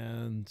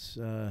 And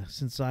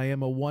since I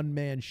am a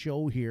one-man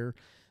show here,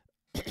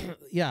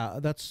 yeah,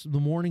 the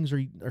mornings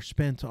are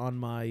spent on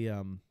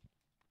my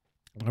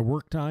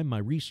work time, my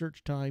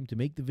research time to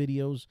make the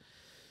videos.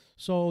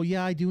 So,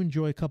 yeah, I do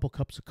enjoy a couple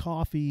cups of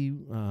coffee,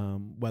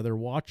 whether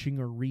watching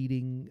or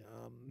reading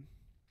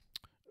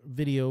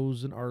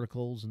videos and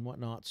articles and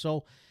whatnot.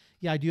 So,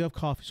 yeah, I do have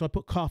coffee. So I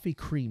put coffee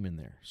cream in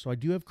there. So I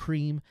do have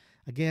cream.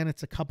 Again,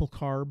 it's a couple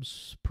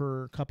carbs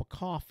per cup of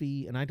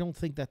coffee, and I don't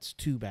think that's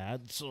too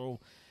bad. So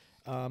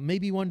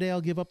maybe one day I'll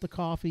give up the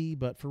coffee,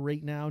 but for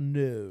right now,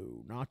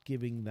 no, not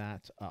giving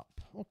that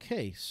up.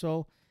 Okay,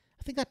 so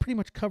I think that pretty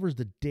much covers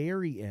the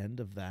dairy end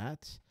of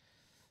that.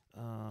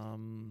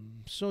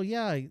 So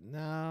yeah,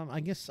 I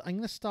guess I'm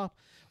gonna stop.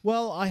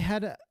 Well, I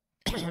had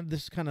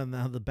this is kind of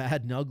now the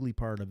bad and ugly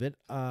part of it.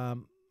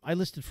 I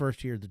listed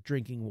first here the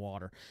drinking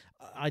water.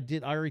 I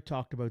already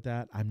talked about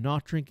that. I'm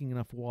not drinking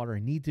enough water. I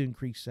need to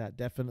increase that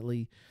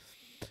definitely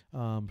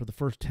for the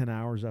first 10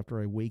 hours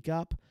after I wake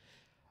up.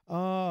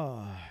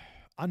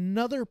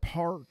 Another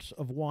part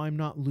of why I'm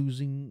not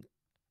losing,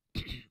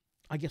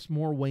 I guess,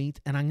 more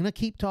weight, and I'm going to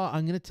keep talking.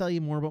 I'm going to tell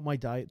you more about my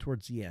diet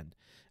towards the end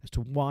as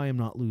to why I'm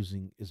not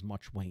losing as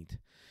much weight.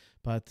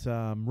 But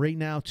right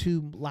now,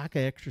 too, lack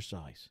of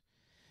exercise.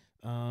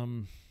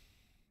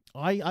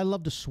 I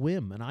love to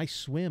swim, and I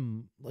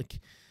swim like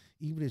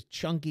even as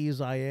chunky as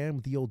I am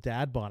with the old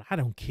dad bod. I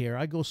don't care.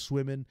 I go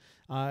swimming.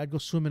 I go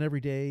swimming every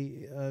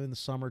day in the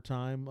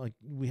summertime. Like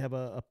we have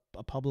a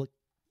public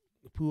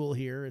pool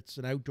here. It's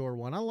an outdoor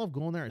one. I love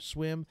going there. I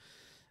swim,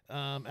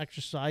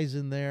 exercise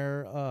in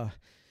there.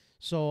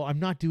 So I'm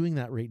not doing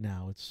that right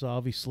now. It's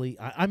obviously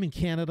I'm in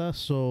Canada,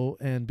 so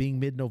and being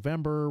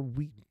mid-November,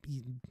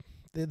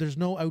 there's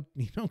no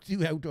you don't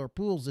do outdoor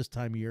pools this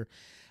time of year.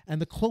 And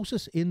the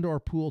closest indoor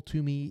pool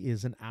to me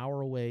is an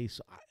hour away.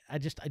 So I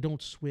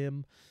don't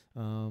swim.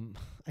 I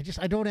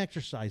don't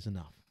exercise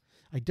enough.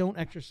 I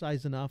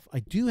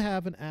do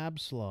have an ab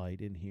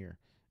slide in here.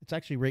 It's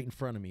actually right in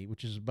front of me,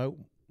 which is about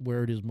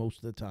where it is most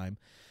of the time.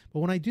 But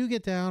when I do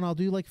get down, I'll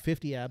do like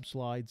 50 ab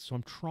slides. So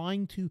I'm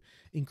trying to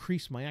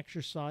increase my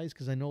exercise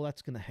because I know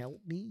that's going to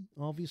help me.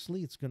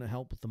 Obviously, it's going to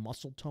help with the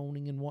muscle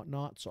toning and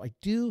whatnot. So I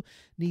do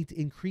need to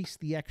increase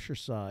the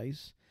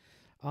exercise.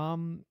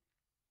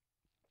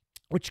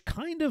 Which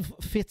kind of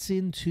fits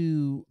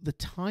into the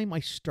time I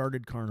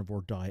started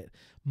Carnivore Diet.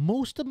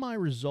 Most of my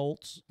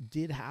results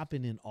did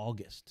happen in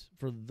August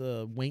for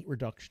the weight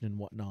reduction and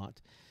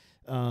whatnot,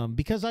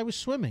 because I was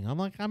swimming.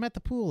 I'm at the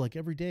pool like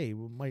every day.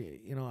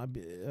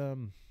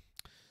 The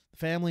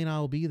family and I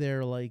will be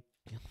there like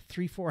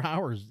 3-4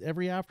 hours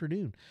every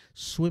afternoon,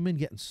 swimming,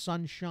 getting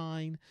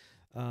sunshine,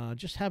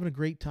 just having a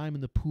great time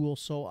in the pool.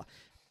 So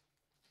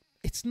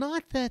it's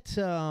not that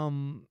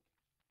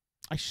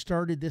I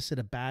started this at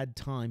a bad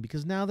time,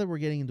 because now that we're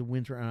getting into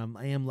winter and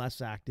I am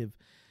less active.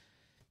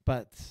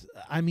 But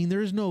I mean,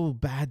 there is no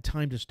bad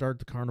time to start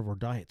the Carnivore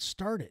Diet.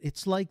 Start it.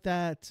 It's like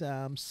that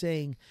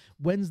saying,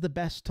 when's the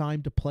best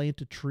time to plant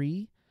a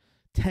tree?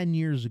 10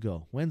 years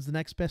ago. When's the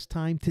next best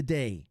time?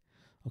 Today.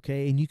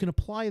 Okay, and you can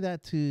apply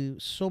that to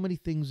so many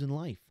things in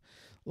life,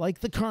 like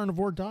the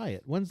Carnivore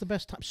Diet. When's the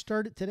best time?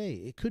 Start it today.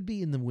 It could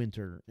be in the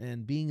winter,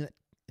 and being that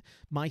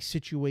my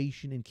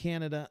situation in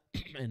Canada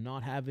and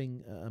not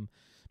having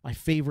my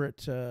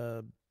favorite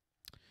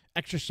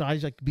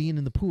exercise, like being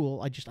in the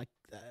pool,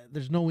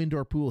 there's no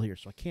indoor pool here,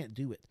 so I can't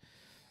do it.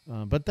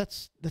 But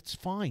that's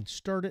fine.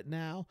 Start it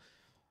now,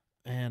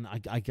 and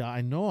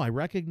I know I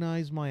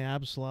recognize my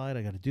ab slide.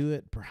 I got to do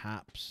it.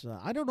 Perhaps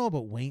I don't know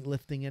about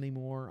weightlifting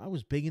anymore. I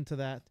was big into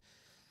that,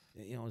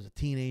 as a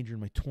teenager in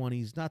my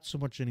 20s. Not so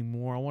much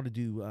anymore. I want to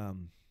do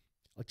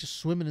like just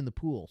swimming in the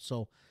pool.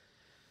 So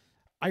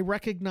I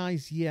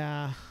recognize,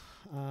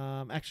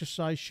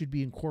 exercise should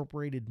be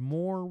incorporated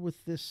more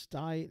with this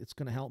diet. It's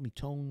going to help me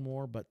tone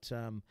more, but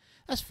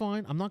that's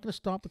fine. I'm not going to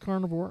stop the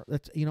carnivore.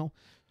 That's,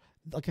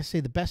 like I say,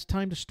 the best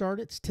time to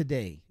start it's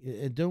today.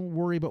 Don't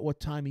worry about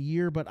what time of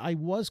year, but I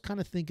was kind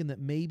of thinking that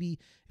maybe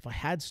if I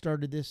had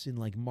started this in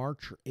like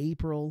March or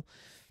April,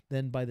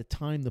 then by the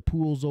time the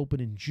pool's open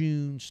in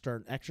June,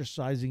 start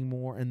exercising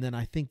more, and then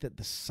I think that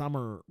the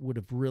summer would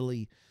have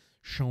really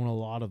shown a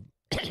lot of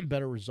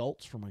better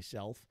results for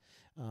myself.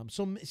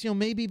 So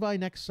maybe by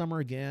next summer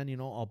again,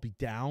 I'll be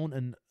down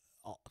and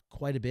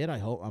quite a bit.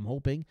 I'm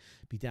hoping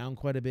be down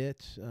quite a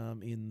bit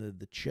in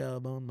the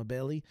chub on my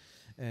belly,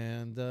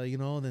 and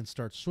then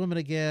start swimming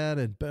again,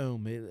 and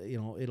boom,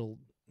 it'll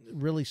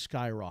really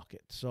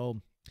skyrocket.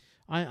 So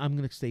I'm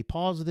gonna stay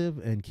positive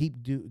and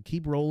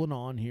keep rolling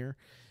on here,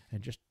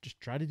 and just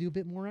try to do a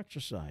bit more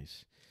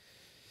exercise.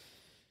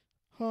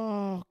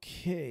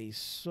 Okay,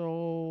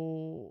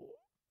 so.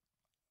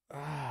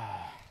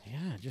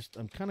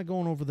 I'm kind of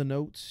going over the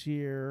notes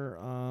here.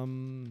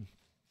 I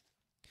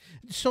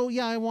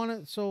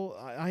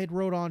had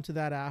wrote on to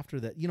that after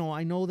that.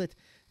 I know that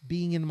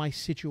being in my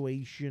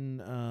situation,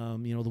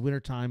 the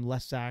wintertime,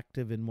 less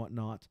active and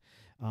whatnot,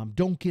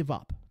 don't give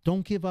up.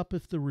 Don't give up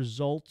if the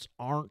results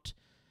aren't,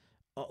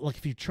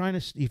 like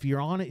if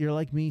you're on it, you're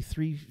like me,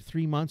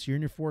 3 months, you're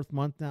in your 4th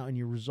month now and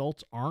your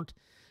results aren't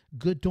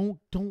good.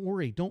 Don't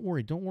worry.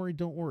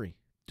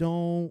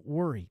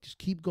 Just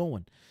keep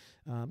going.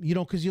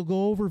 Because you'll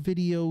go over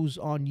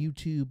videos on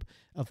YouTube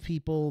of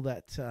people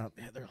that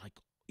they're like,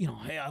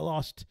 hey, I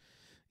lost,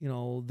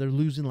 they're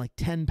losing like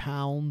 10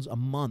 pounds a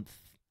month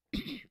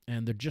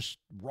and they're just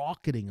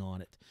rocketing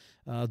on it.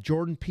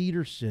 Jordan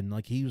Peterson,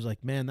 like he was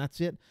like, man, that's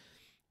it.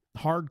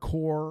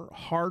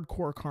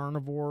 hardcore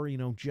carnivore,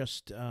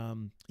 just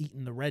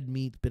eating the red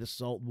meat, bit of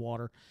salt and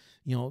water.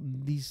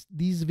 These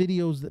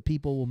videos that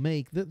people will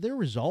make, their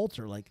results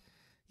are like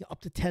up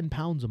to 10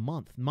 pounds a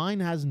month. Mine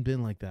hasn't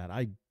been like that.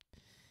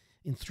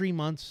 In 3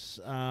 months,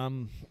 I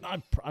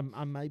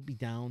might be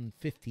down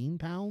 15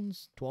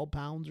 pounds, 12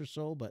 pounds or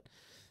so, but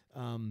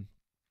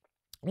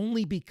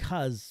only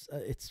because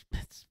it's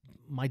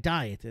my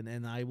diet,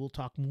 and I will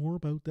talk more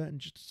about that in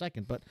just a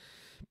second.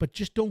 But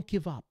just don't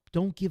give up.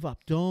 Don't give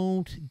up.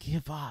 Don't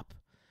give up.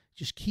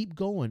 Just keep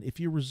going. If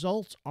your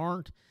results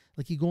aren't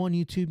like, you go on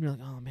YouTube and you're like,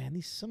 oh man,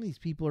 some of these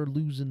people are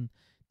losing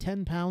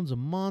 10 pounds a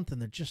month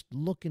and they're just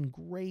looking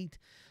great.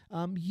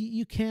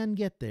 You can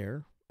get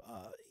there.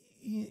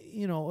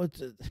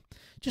 It's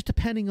just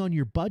depending on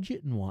your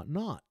budget and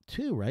whatnot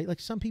too, right? Like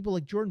some people,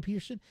 like Jordan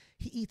Peterson,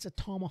 he eats a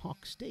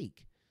tomahawk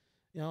steak.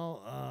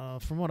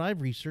 From what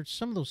I've researched,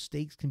 some of those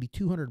steaks can be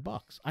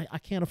 $200. I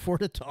can't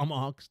afford a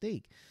tomahawk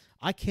steak.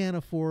 I can't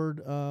afford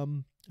a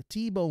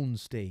T-bone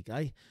steak.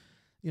 I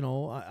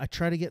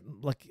try to get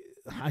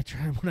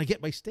when I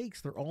get my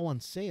steaks, they're all on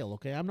sale.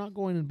 Okay, I'm not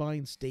going and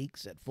buying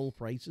steaks at full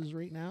prices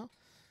right now.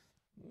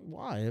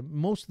 Why?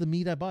 Most of the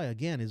meat I buy,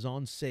 again, is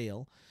on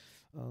sale.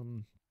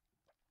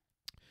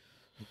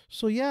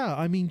 So yeah,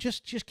 I mean,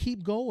 just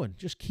keep going.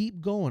 Just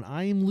keep going.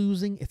 I am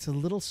losing. It's a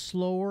little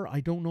slower. I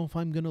don't know if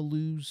I'm going to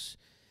lose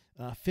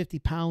 50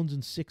 pounds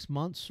in 6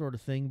 months sort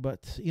of thing,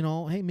 but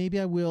hey, maybe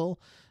I will.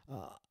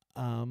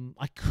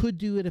 I could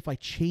do it if I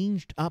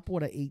changed up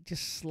what I ate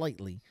just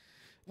slightly.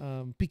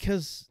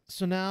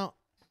 So now,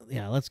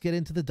 yeah, let's get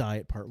into the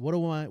diet part.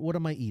 What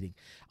am I eating?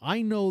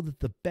 I know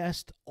that the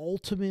best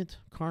ultimate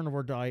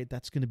carnivore diet,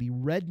 that's going to be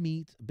red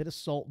meat, a bit of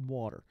salt and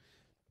water.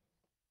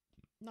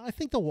 Now, I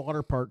think the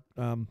water part,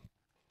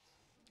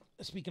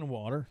 speaking of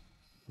water,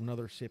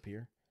 another sip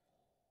here.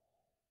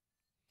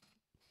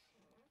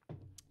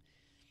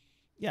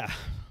 Yeah.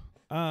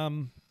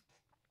 I'm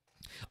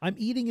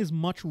eating as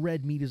much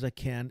red meat as I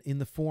can in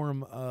the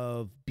form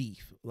of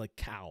beef, like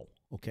cow,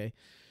 okay?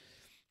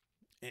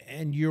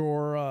 And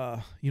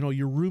your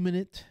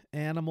ruminant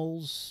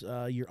animals,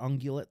 your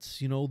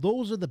ungulates,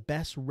 those are the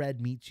best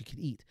red meats you can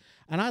eat.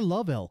 And I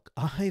love elk.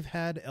 I've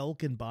had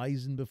elk and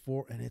bison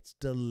before, and it's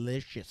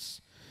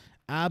delicious.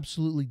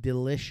 Absolutely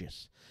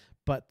delicious.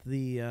 But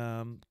the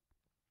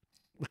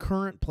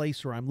current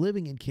place where I'm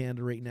living in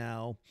Canada right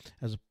now,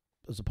 as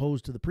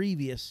opposed to the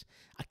previous,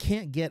 I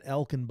can't get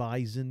elk and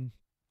bison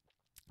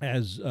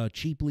as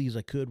cheaply as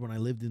I could when I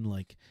lived in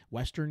like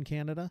Western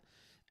Canada.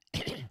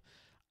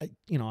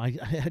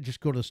 I just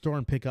go to the store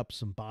and pick up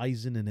some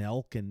bison and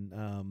elk, and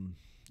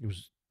it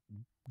was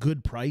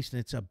good price, and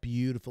it's a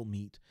beautiful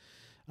meat.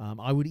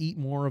 I would eat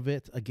more of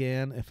it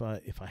again if I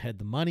had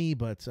the money,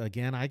 but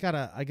again, I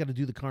gotta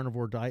do the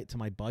carnivore diet to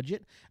my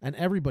budget. And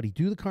everybody,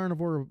 do the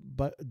carnivore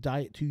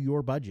diet to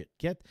your budget.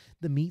 Get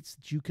the meats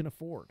that you can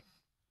afford.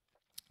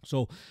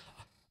 So,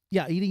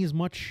 yeah, eating as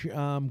much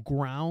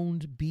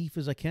ground beef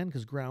as I can,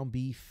 because ground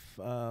beef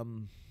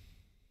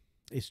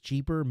is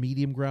cheaper.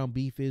 Medium ground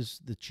beef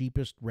is the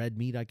cheapest red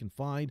meat I can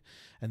find.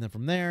 And then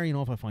from there,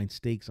 if I find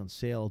steaks on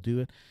sale, I'll do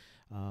it.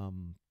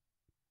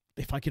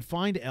 If I could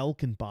find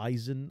elk and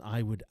bison,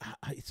 I would.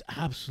 It's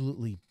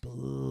absolutely,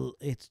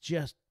 it's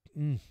just,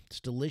 it's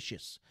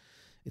delicious.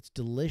 It's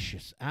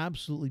delicious.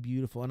 Absolutely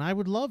beautiful. And I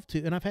would love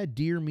to, and I've had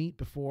deer meat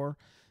before.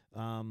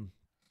 I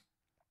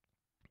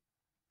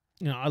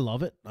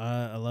love it.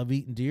 I love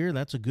eating deer.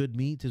 That's a good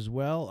meat as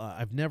well.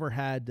 I've never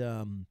had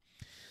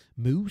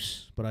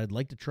moose, but I'd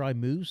like to try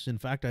moose. In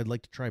fact, I'd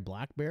like to try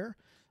black bear.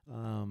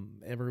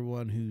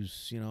 Everyone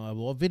who's,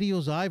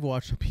 videos I've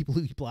watched of people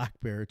who eat black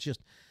bear, it's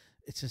just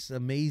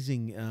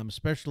amazing.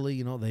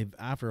 Especially, they've,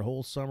 after a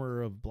whole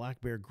summer of black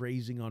bear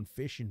grazing on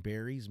fish and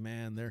berries,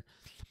 man,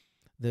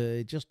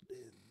 the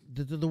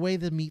way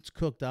the meat's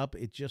cooked up,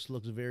 it just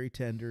looks very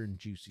tender and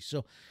juicy.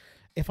 So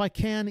if I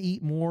can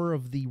eat more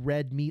of the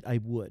red meat, I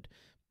would.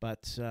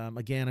 But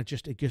again, it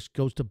just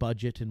goes to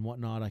budget and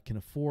whatnot I can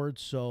afford.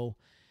 So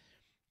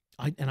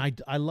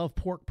I love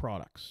pork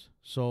products.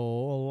 So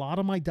a lot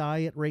of my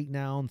diet right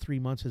now in 3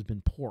 months has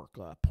been pork.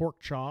 Pork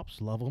chops,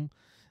 love them.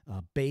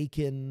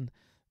 Bacon,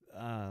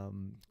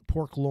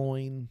 pork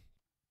loin,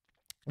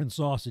 and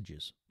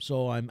sausages.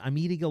 So I'm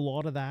eating a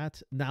lot of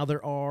that. Now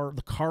there are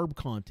the carb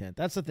content.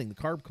 That's the thing. The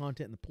carb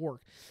content in the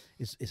pork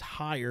is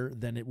higher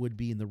than it would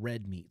be in the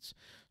red meats.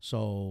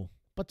 So,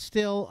 but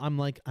still, I'm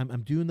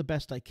doing the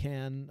best I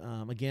can.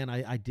 Again,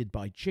 I did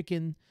buy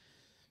chicken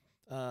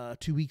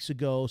 2 weeks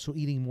ago, so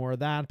eating more of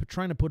that, but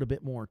trying to put a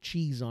bit more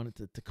cheese on it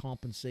to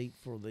compensate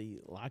for the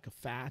lack of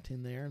fat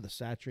in there, the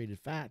saturated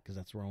fat, because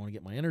that's where I want to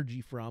get my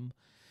energy from.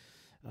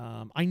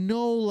 I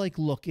know, like,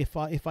 look, if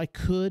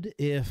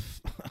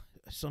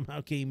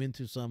somehow came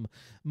into some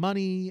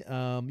money,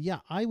 yeah,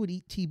 I would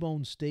eat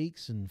T-bone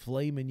steaks and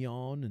filet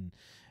mignon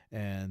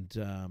and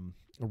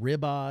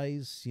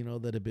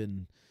ribeyes, that have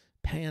been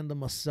panda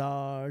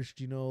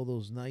massaged,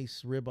 those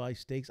nice ribeye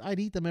steaks. I'd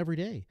eat them every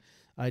day.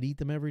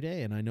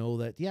 And I know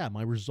that, yeah,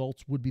 my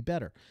results would be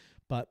better.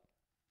 But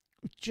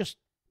just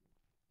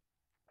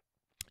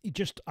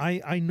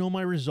I know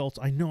my results.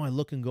 I know I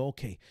look and go,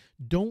 okay,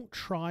 don't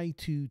try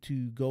to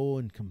go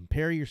and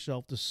compare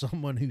yourself to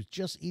someone who's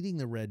just eating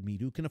the red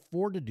meat, who can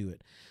afford to do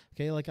it.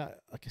 Okay, like I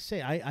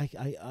say,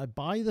 I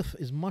buy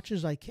as much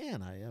as I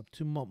can. I up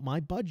to my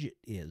budget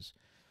is.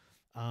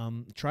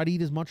 Try to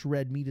eat as much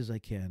red meat as I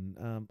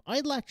can.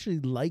 I'd actually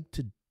like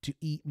to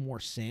eat more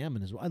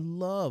salmon as well. I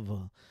love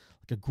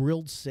like a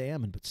grilled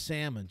salmon, but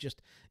salmon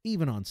just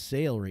even on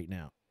sale right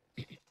now.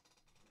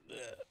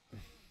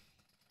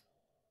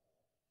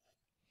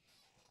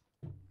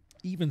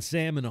 Even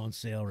salmon on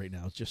sale right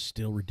now is just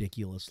still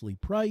ridiculously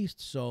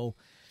priced. So,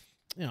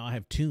 I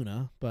have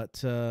tuna,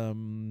 but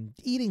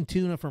eating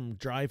tuna from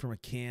dry from a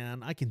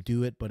can, I can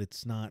do it, but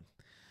it's not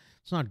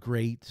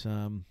great.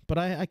 But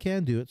I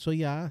can do it. So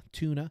yeah,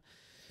 tuna.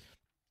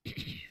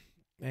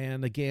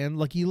 And again,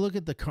 like you look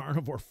at the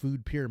carnivore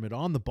food pyramid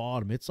on the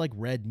bottom, it's like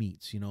red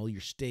meats, your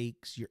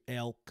steaks, your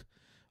elk,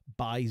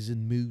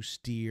 bison, moose,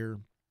 deer.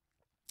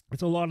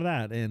 It's a lot of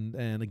that.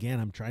 And again,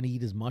 I'm trying to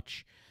eat as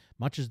much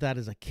as that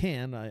as I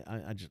can.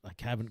 I just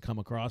haven't come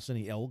across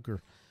any elk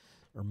or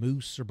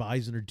moose or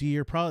bison or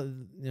deer. Probably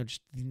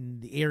just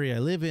the area I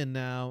live in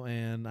now,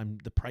 and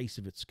the price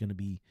of it's going to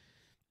be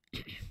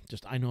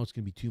just, I know it's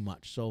going to be too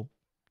much. So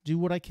do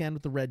what I can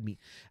with the red meat.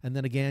 And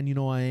then again,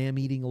 I am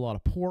eating a lot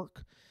of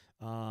pork.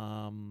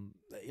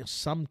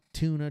 Some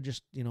tuna,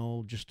 just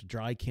a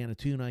dry can of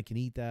tuna, I can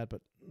eat that,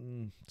 but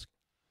it's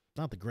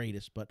not the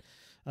greatest. But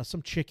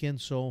some chicken.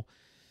 So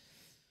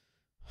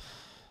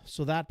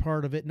that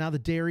part of it. Now the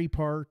dairy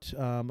part,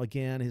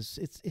 again,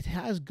 it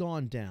has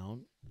gone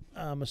down,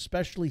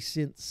 especially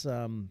since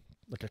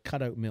like a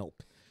cutout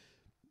milk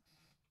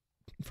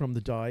from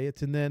the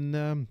diet, and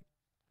then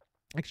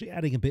actually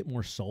adding a bit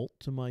more salt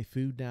to my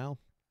food now,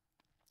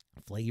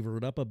 flavor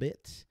it up a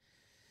bit,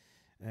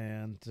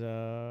 and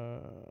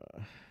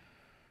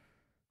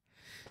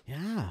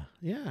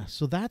yeah.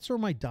 So that's where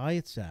my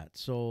diet's at.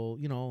 So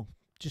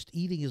just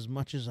eating as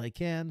much as I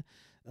can.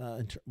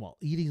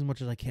 Eating as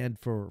much as I can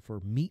for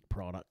meat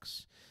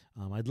products.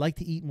 I'd like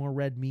to eat more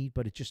red meat,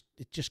 but it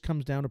just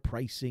comes down to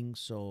pricing.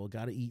 So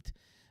got to eat.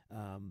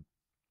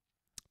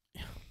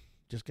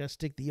 Just got to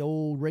stick the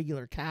old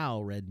regular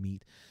cow red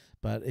meat.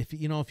 But if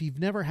you've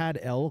never had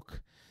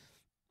elk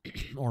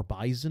or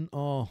bison,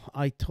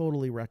 I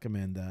totally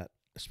recommend that.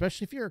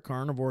 Especially if you're a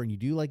carnivore and you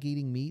do like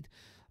eating meat,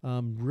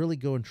 really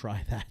go and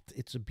try that.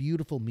 It's a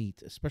beautiful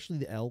meat, especially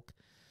the elk.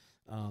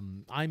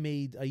 I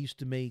used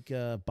to make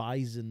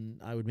bison.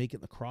 I would make it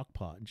in the crock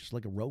pot, just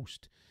like a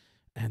roast.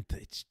 And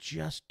it's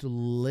just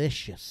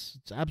delicious.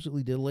 It's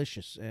absolutely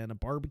delicious. And a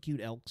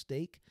barbecued elk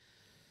steak,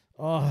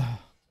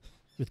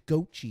 with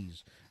goat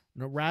cheese.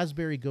 No,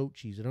 raspberry goat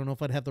cheese. I don't know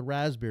if I'd have the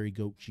raspberry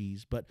goat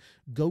cheese, but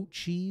goat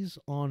cheese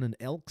on an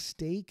elk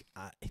steak,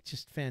 it's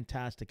just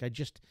fantastic.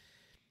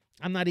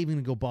 I'm not even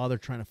going to go bother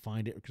trying to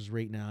find it, because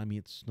right now,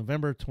 it's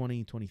November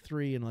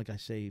 2023, and like I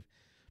say,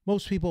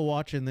 most people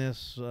watching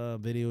this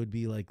video would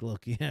be like,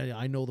 look, yeah,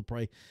 I know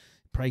the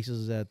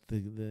prices at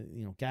the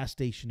gas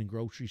station and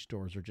grocery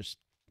stores are just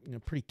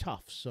pretty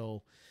tough.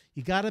 So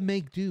you got to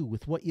make do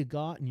with what you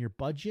got in your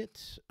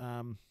budget.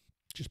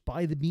 Just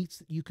buy the meats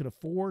that you can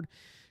afford.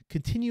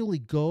 Continually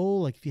go,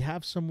 like if you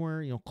have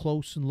somewhere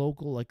close and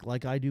local,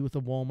 like I do with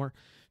a Walmart,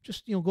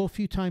 just go a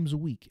few times a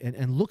week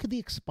and look at the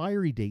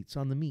expiry dates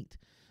on the meat.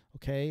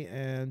 Okay,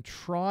 and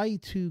try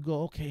to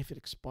go, okay, if it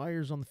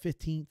expires on the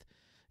 15th,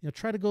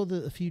 try to go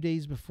a few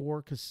days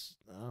before, because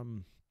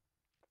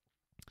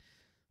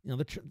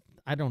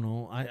I don't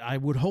know. I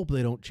would hope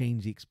they don't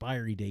change the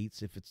expiry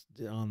dates. If it's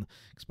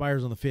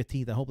expires on the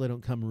 15th, I hope they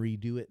don't come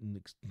redo it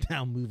and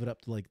now move it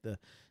up to like the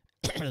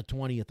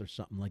 20th or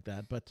something like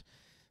that. But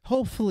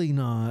hopefully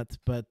not.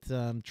 But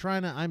I'm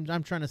trying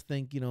to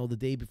think, the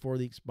day before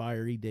the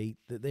expiry date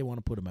that they want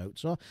to put them out.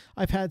 So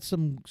I've had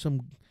some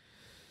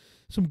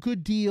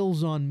good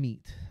deals on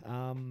meat.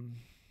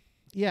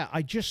 Yeah,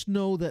 I just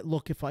know that,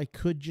 look, if I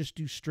could just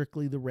do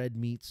strictly the red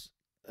meats,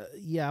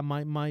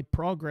 my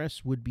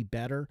progress would be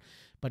better,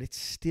 but it's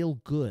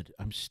still good.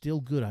 I'm still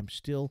good. I'm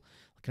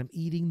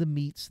eating the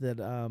meats that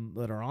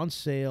are on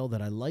sale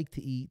that I like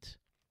to eat,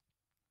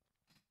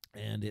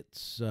 and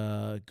it's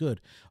good.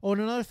 Oh,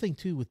 and another thing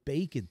too with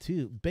bacon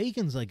too.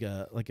 Bacon's like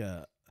a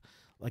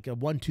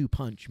 1-2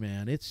 punch,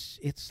 man. It's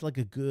like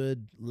a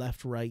good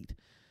left-right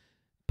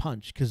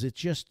punch, because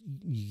it's just,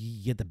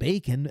 you get the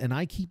bacon and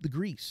I keep the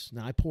grease.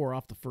 Now I pour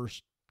off the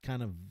first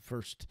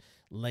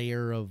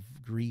layer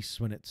of grease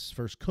when it's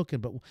first cooking,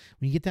 but when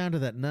you get down to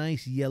that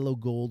nice yellow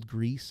gold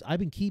grease, I've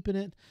been keeping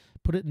it,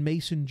 put it in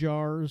mason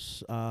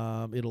jars.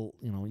 It'll,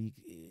 you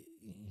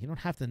don't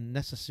have to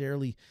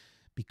necessarily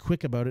be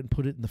quick about it and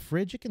put it in the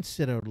fridge. It can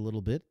sit out a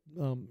little bit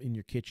in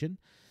your kitchen.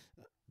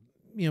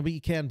 But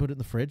you can put it in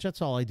the fridge.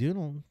 That's all I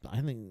do.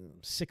 I think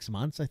 6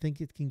 months, I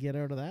think it can get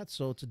out of that.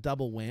 So it's a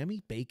double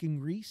whammy. Bacon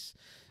grease.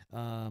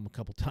 A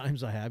couple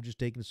times I have just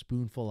taken a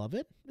spoonful of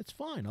it. It's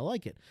fine. I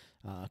like it.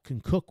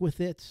 Can cook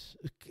with it,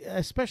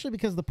 especially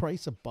because of the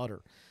price of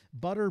butter.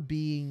 Butter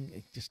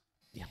being just,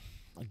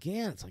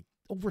 again, it's like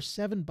over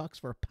 $7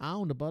 for a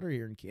pound of butter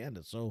here in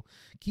Canada. So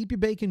keep your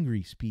bacon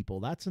grease, people.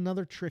 That's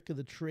another trick of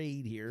the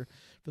trade here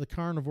for the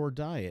carnivore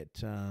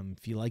diet.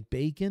 If you like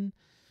bacon,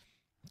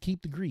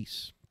 keep the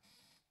grease.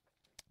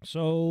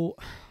 So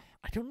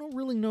I don't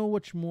really know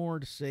much more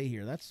to say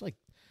here. That's like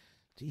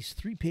these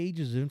 3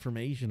 pages of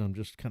information I'm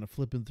just kind of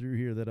flipping through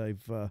here that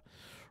I've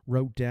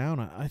wrote down.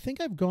 I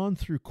think I've gone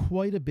through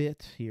quite a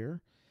bit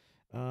here.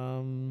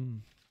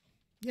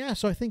 Yeah,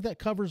 so I think that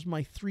covers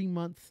my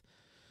 3-month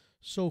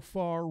so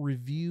far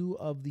review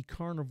of the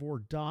carnivore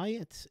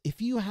diet.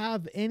 If you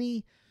have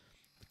any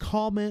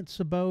comments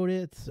about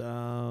it,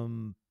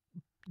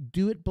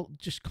 do it.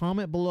 Just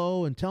comment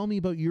below and tell me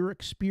about your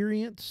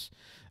experience.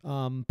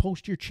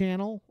 Post your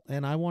channel,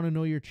 and I want to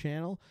know your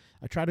channel.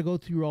 I try to go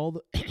through all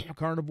the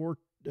carnivore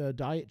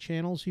diet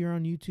channels here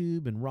on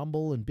YouTube and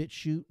Rumble and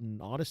BitChute and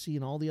Odyssey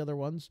and all the other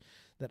ones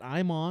that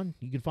I'm on.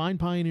 You can find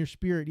Pioneer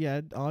Spirit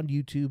on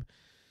YouTube,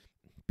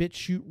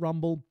 BitChute,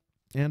 Rumble,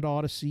 and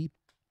Odyssey.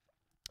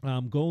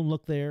 Go and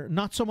look there.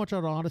 Not so much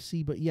on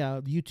Odyssey, but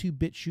yeah, YouTube,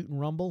 BitChute, and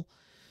Rumble.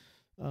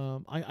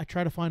 I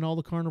try to find all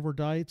the carnivore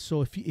diets.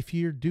 So if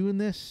you're doing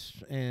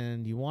this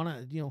and you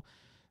want to,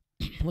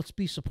 let's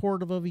be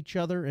supportive of each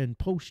other and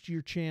post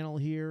your channel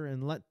here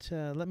and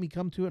let me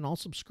come to it, and I'll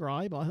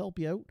subscribe. I'll help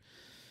you out.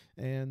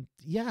 And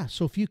yeah,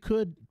 so if you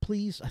could,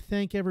 please, I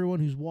thank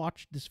everyone who's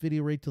watched this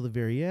video right till the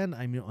very end.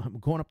 I'm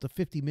going up to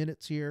 50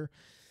 minutes here.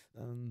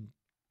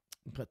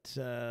 But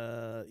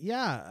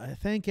yeah, I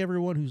thank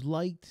everyone who's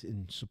liked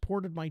and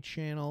supported my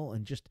channel,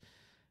 and just,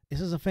 this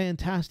is a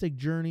fantastic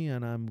journey,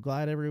 and I'm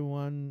glad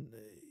everyone,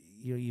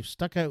 you've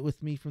stuck out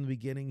with me from the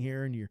beginning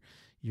here, and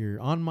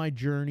you're on my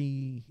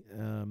journey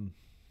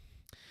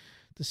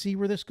to see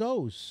where this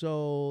goes.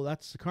 So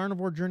that's the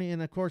carnivore journey,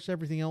 and of course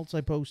everything else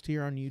I post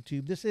here on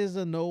YouTube. This is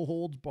a no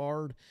holds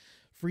barred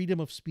freedom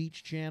of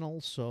speech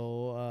channel,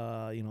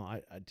 so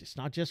it's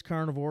not just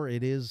carnivore.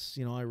 It is,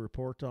 I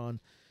report on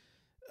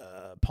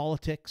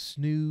politics,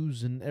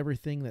 news, and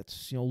everything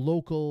that's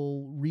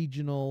local,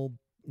 regional,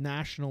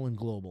 national, and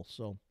global.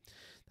 So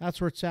that's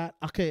where it's at.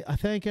 Okay, I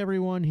thank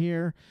everyone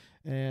here,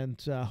 and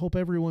hope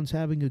everyone's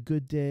having a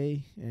good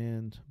day,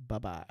 and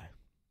bye-bye.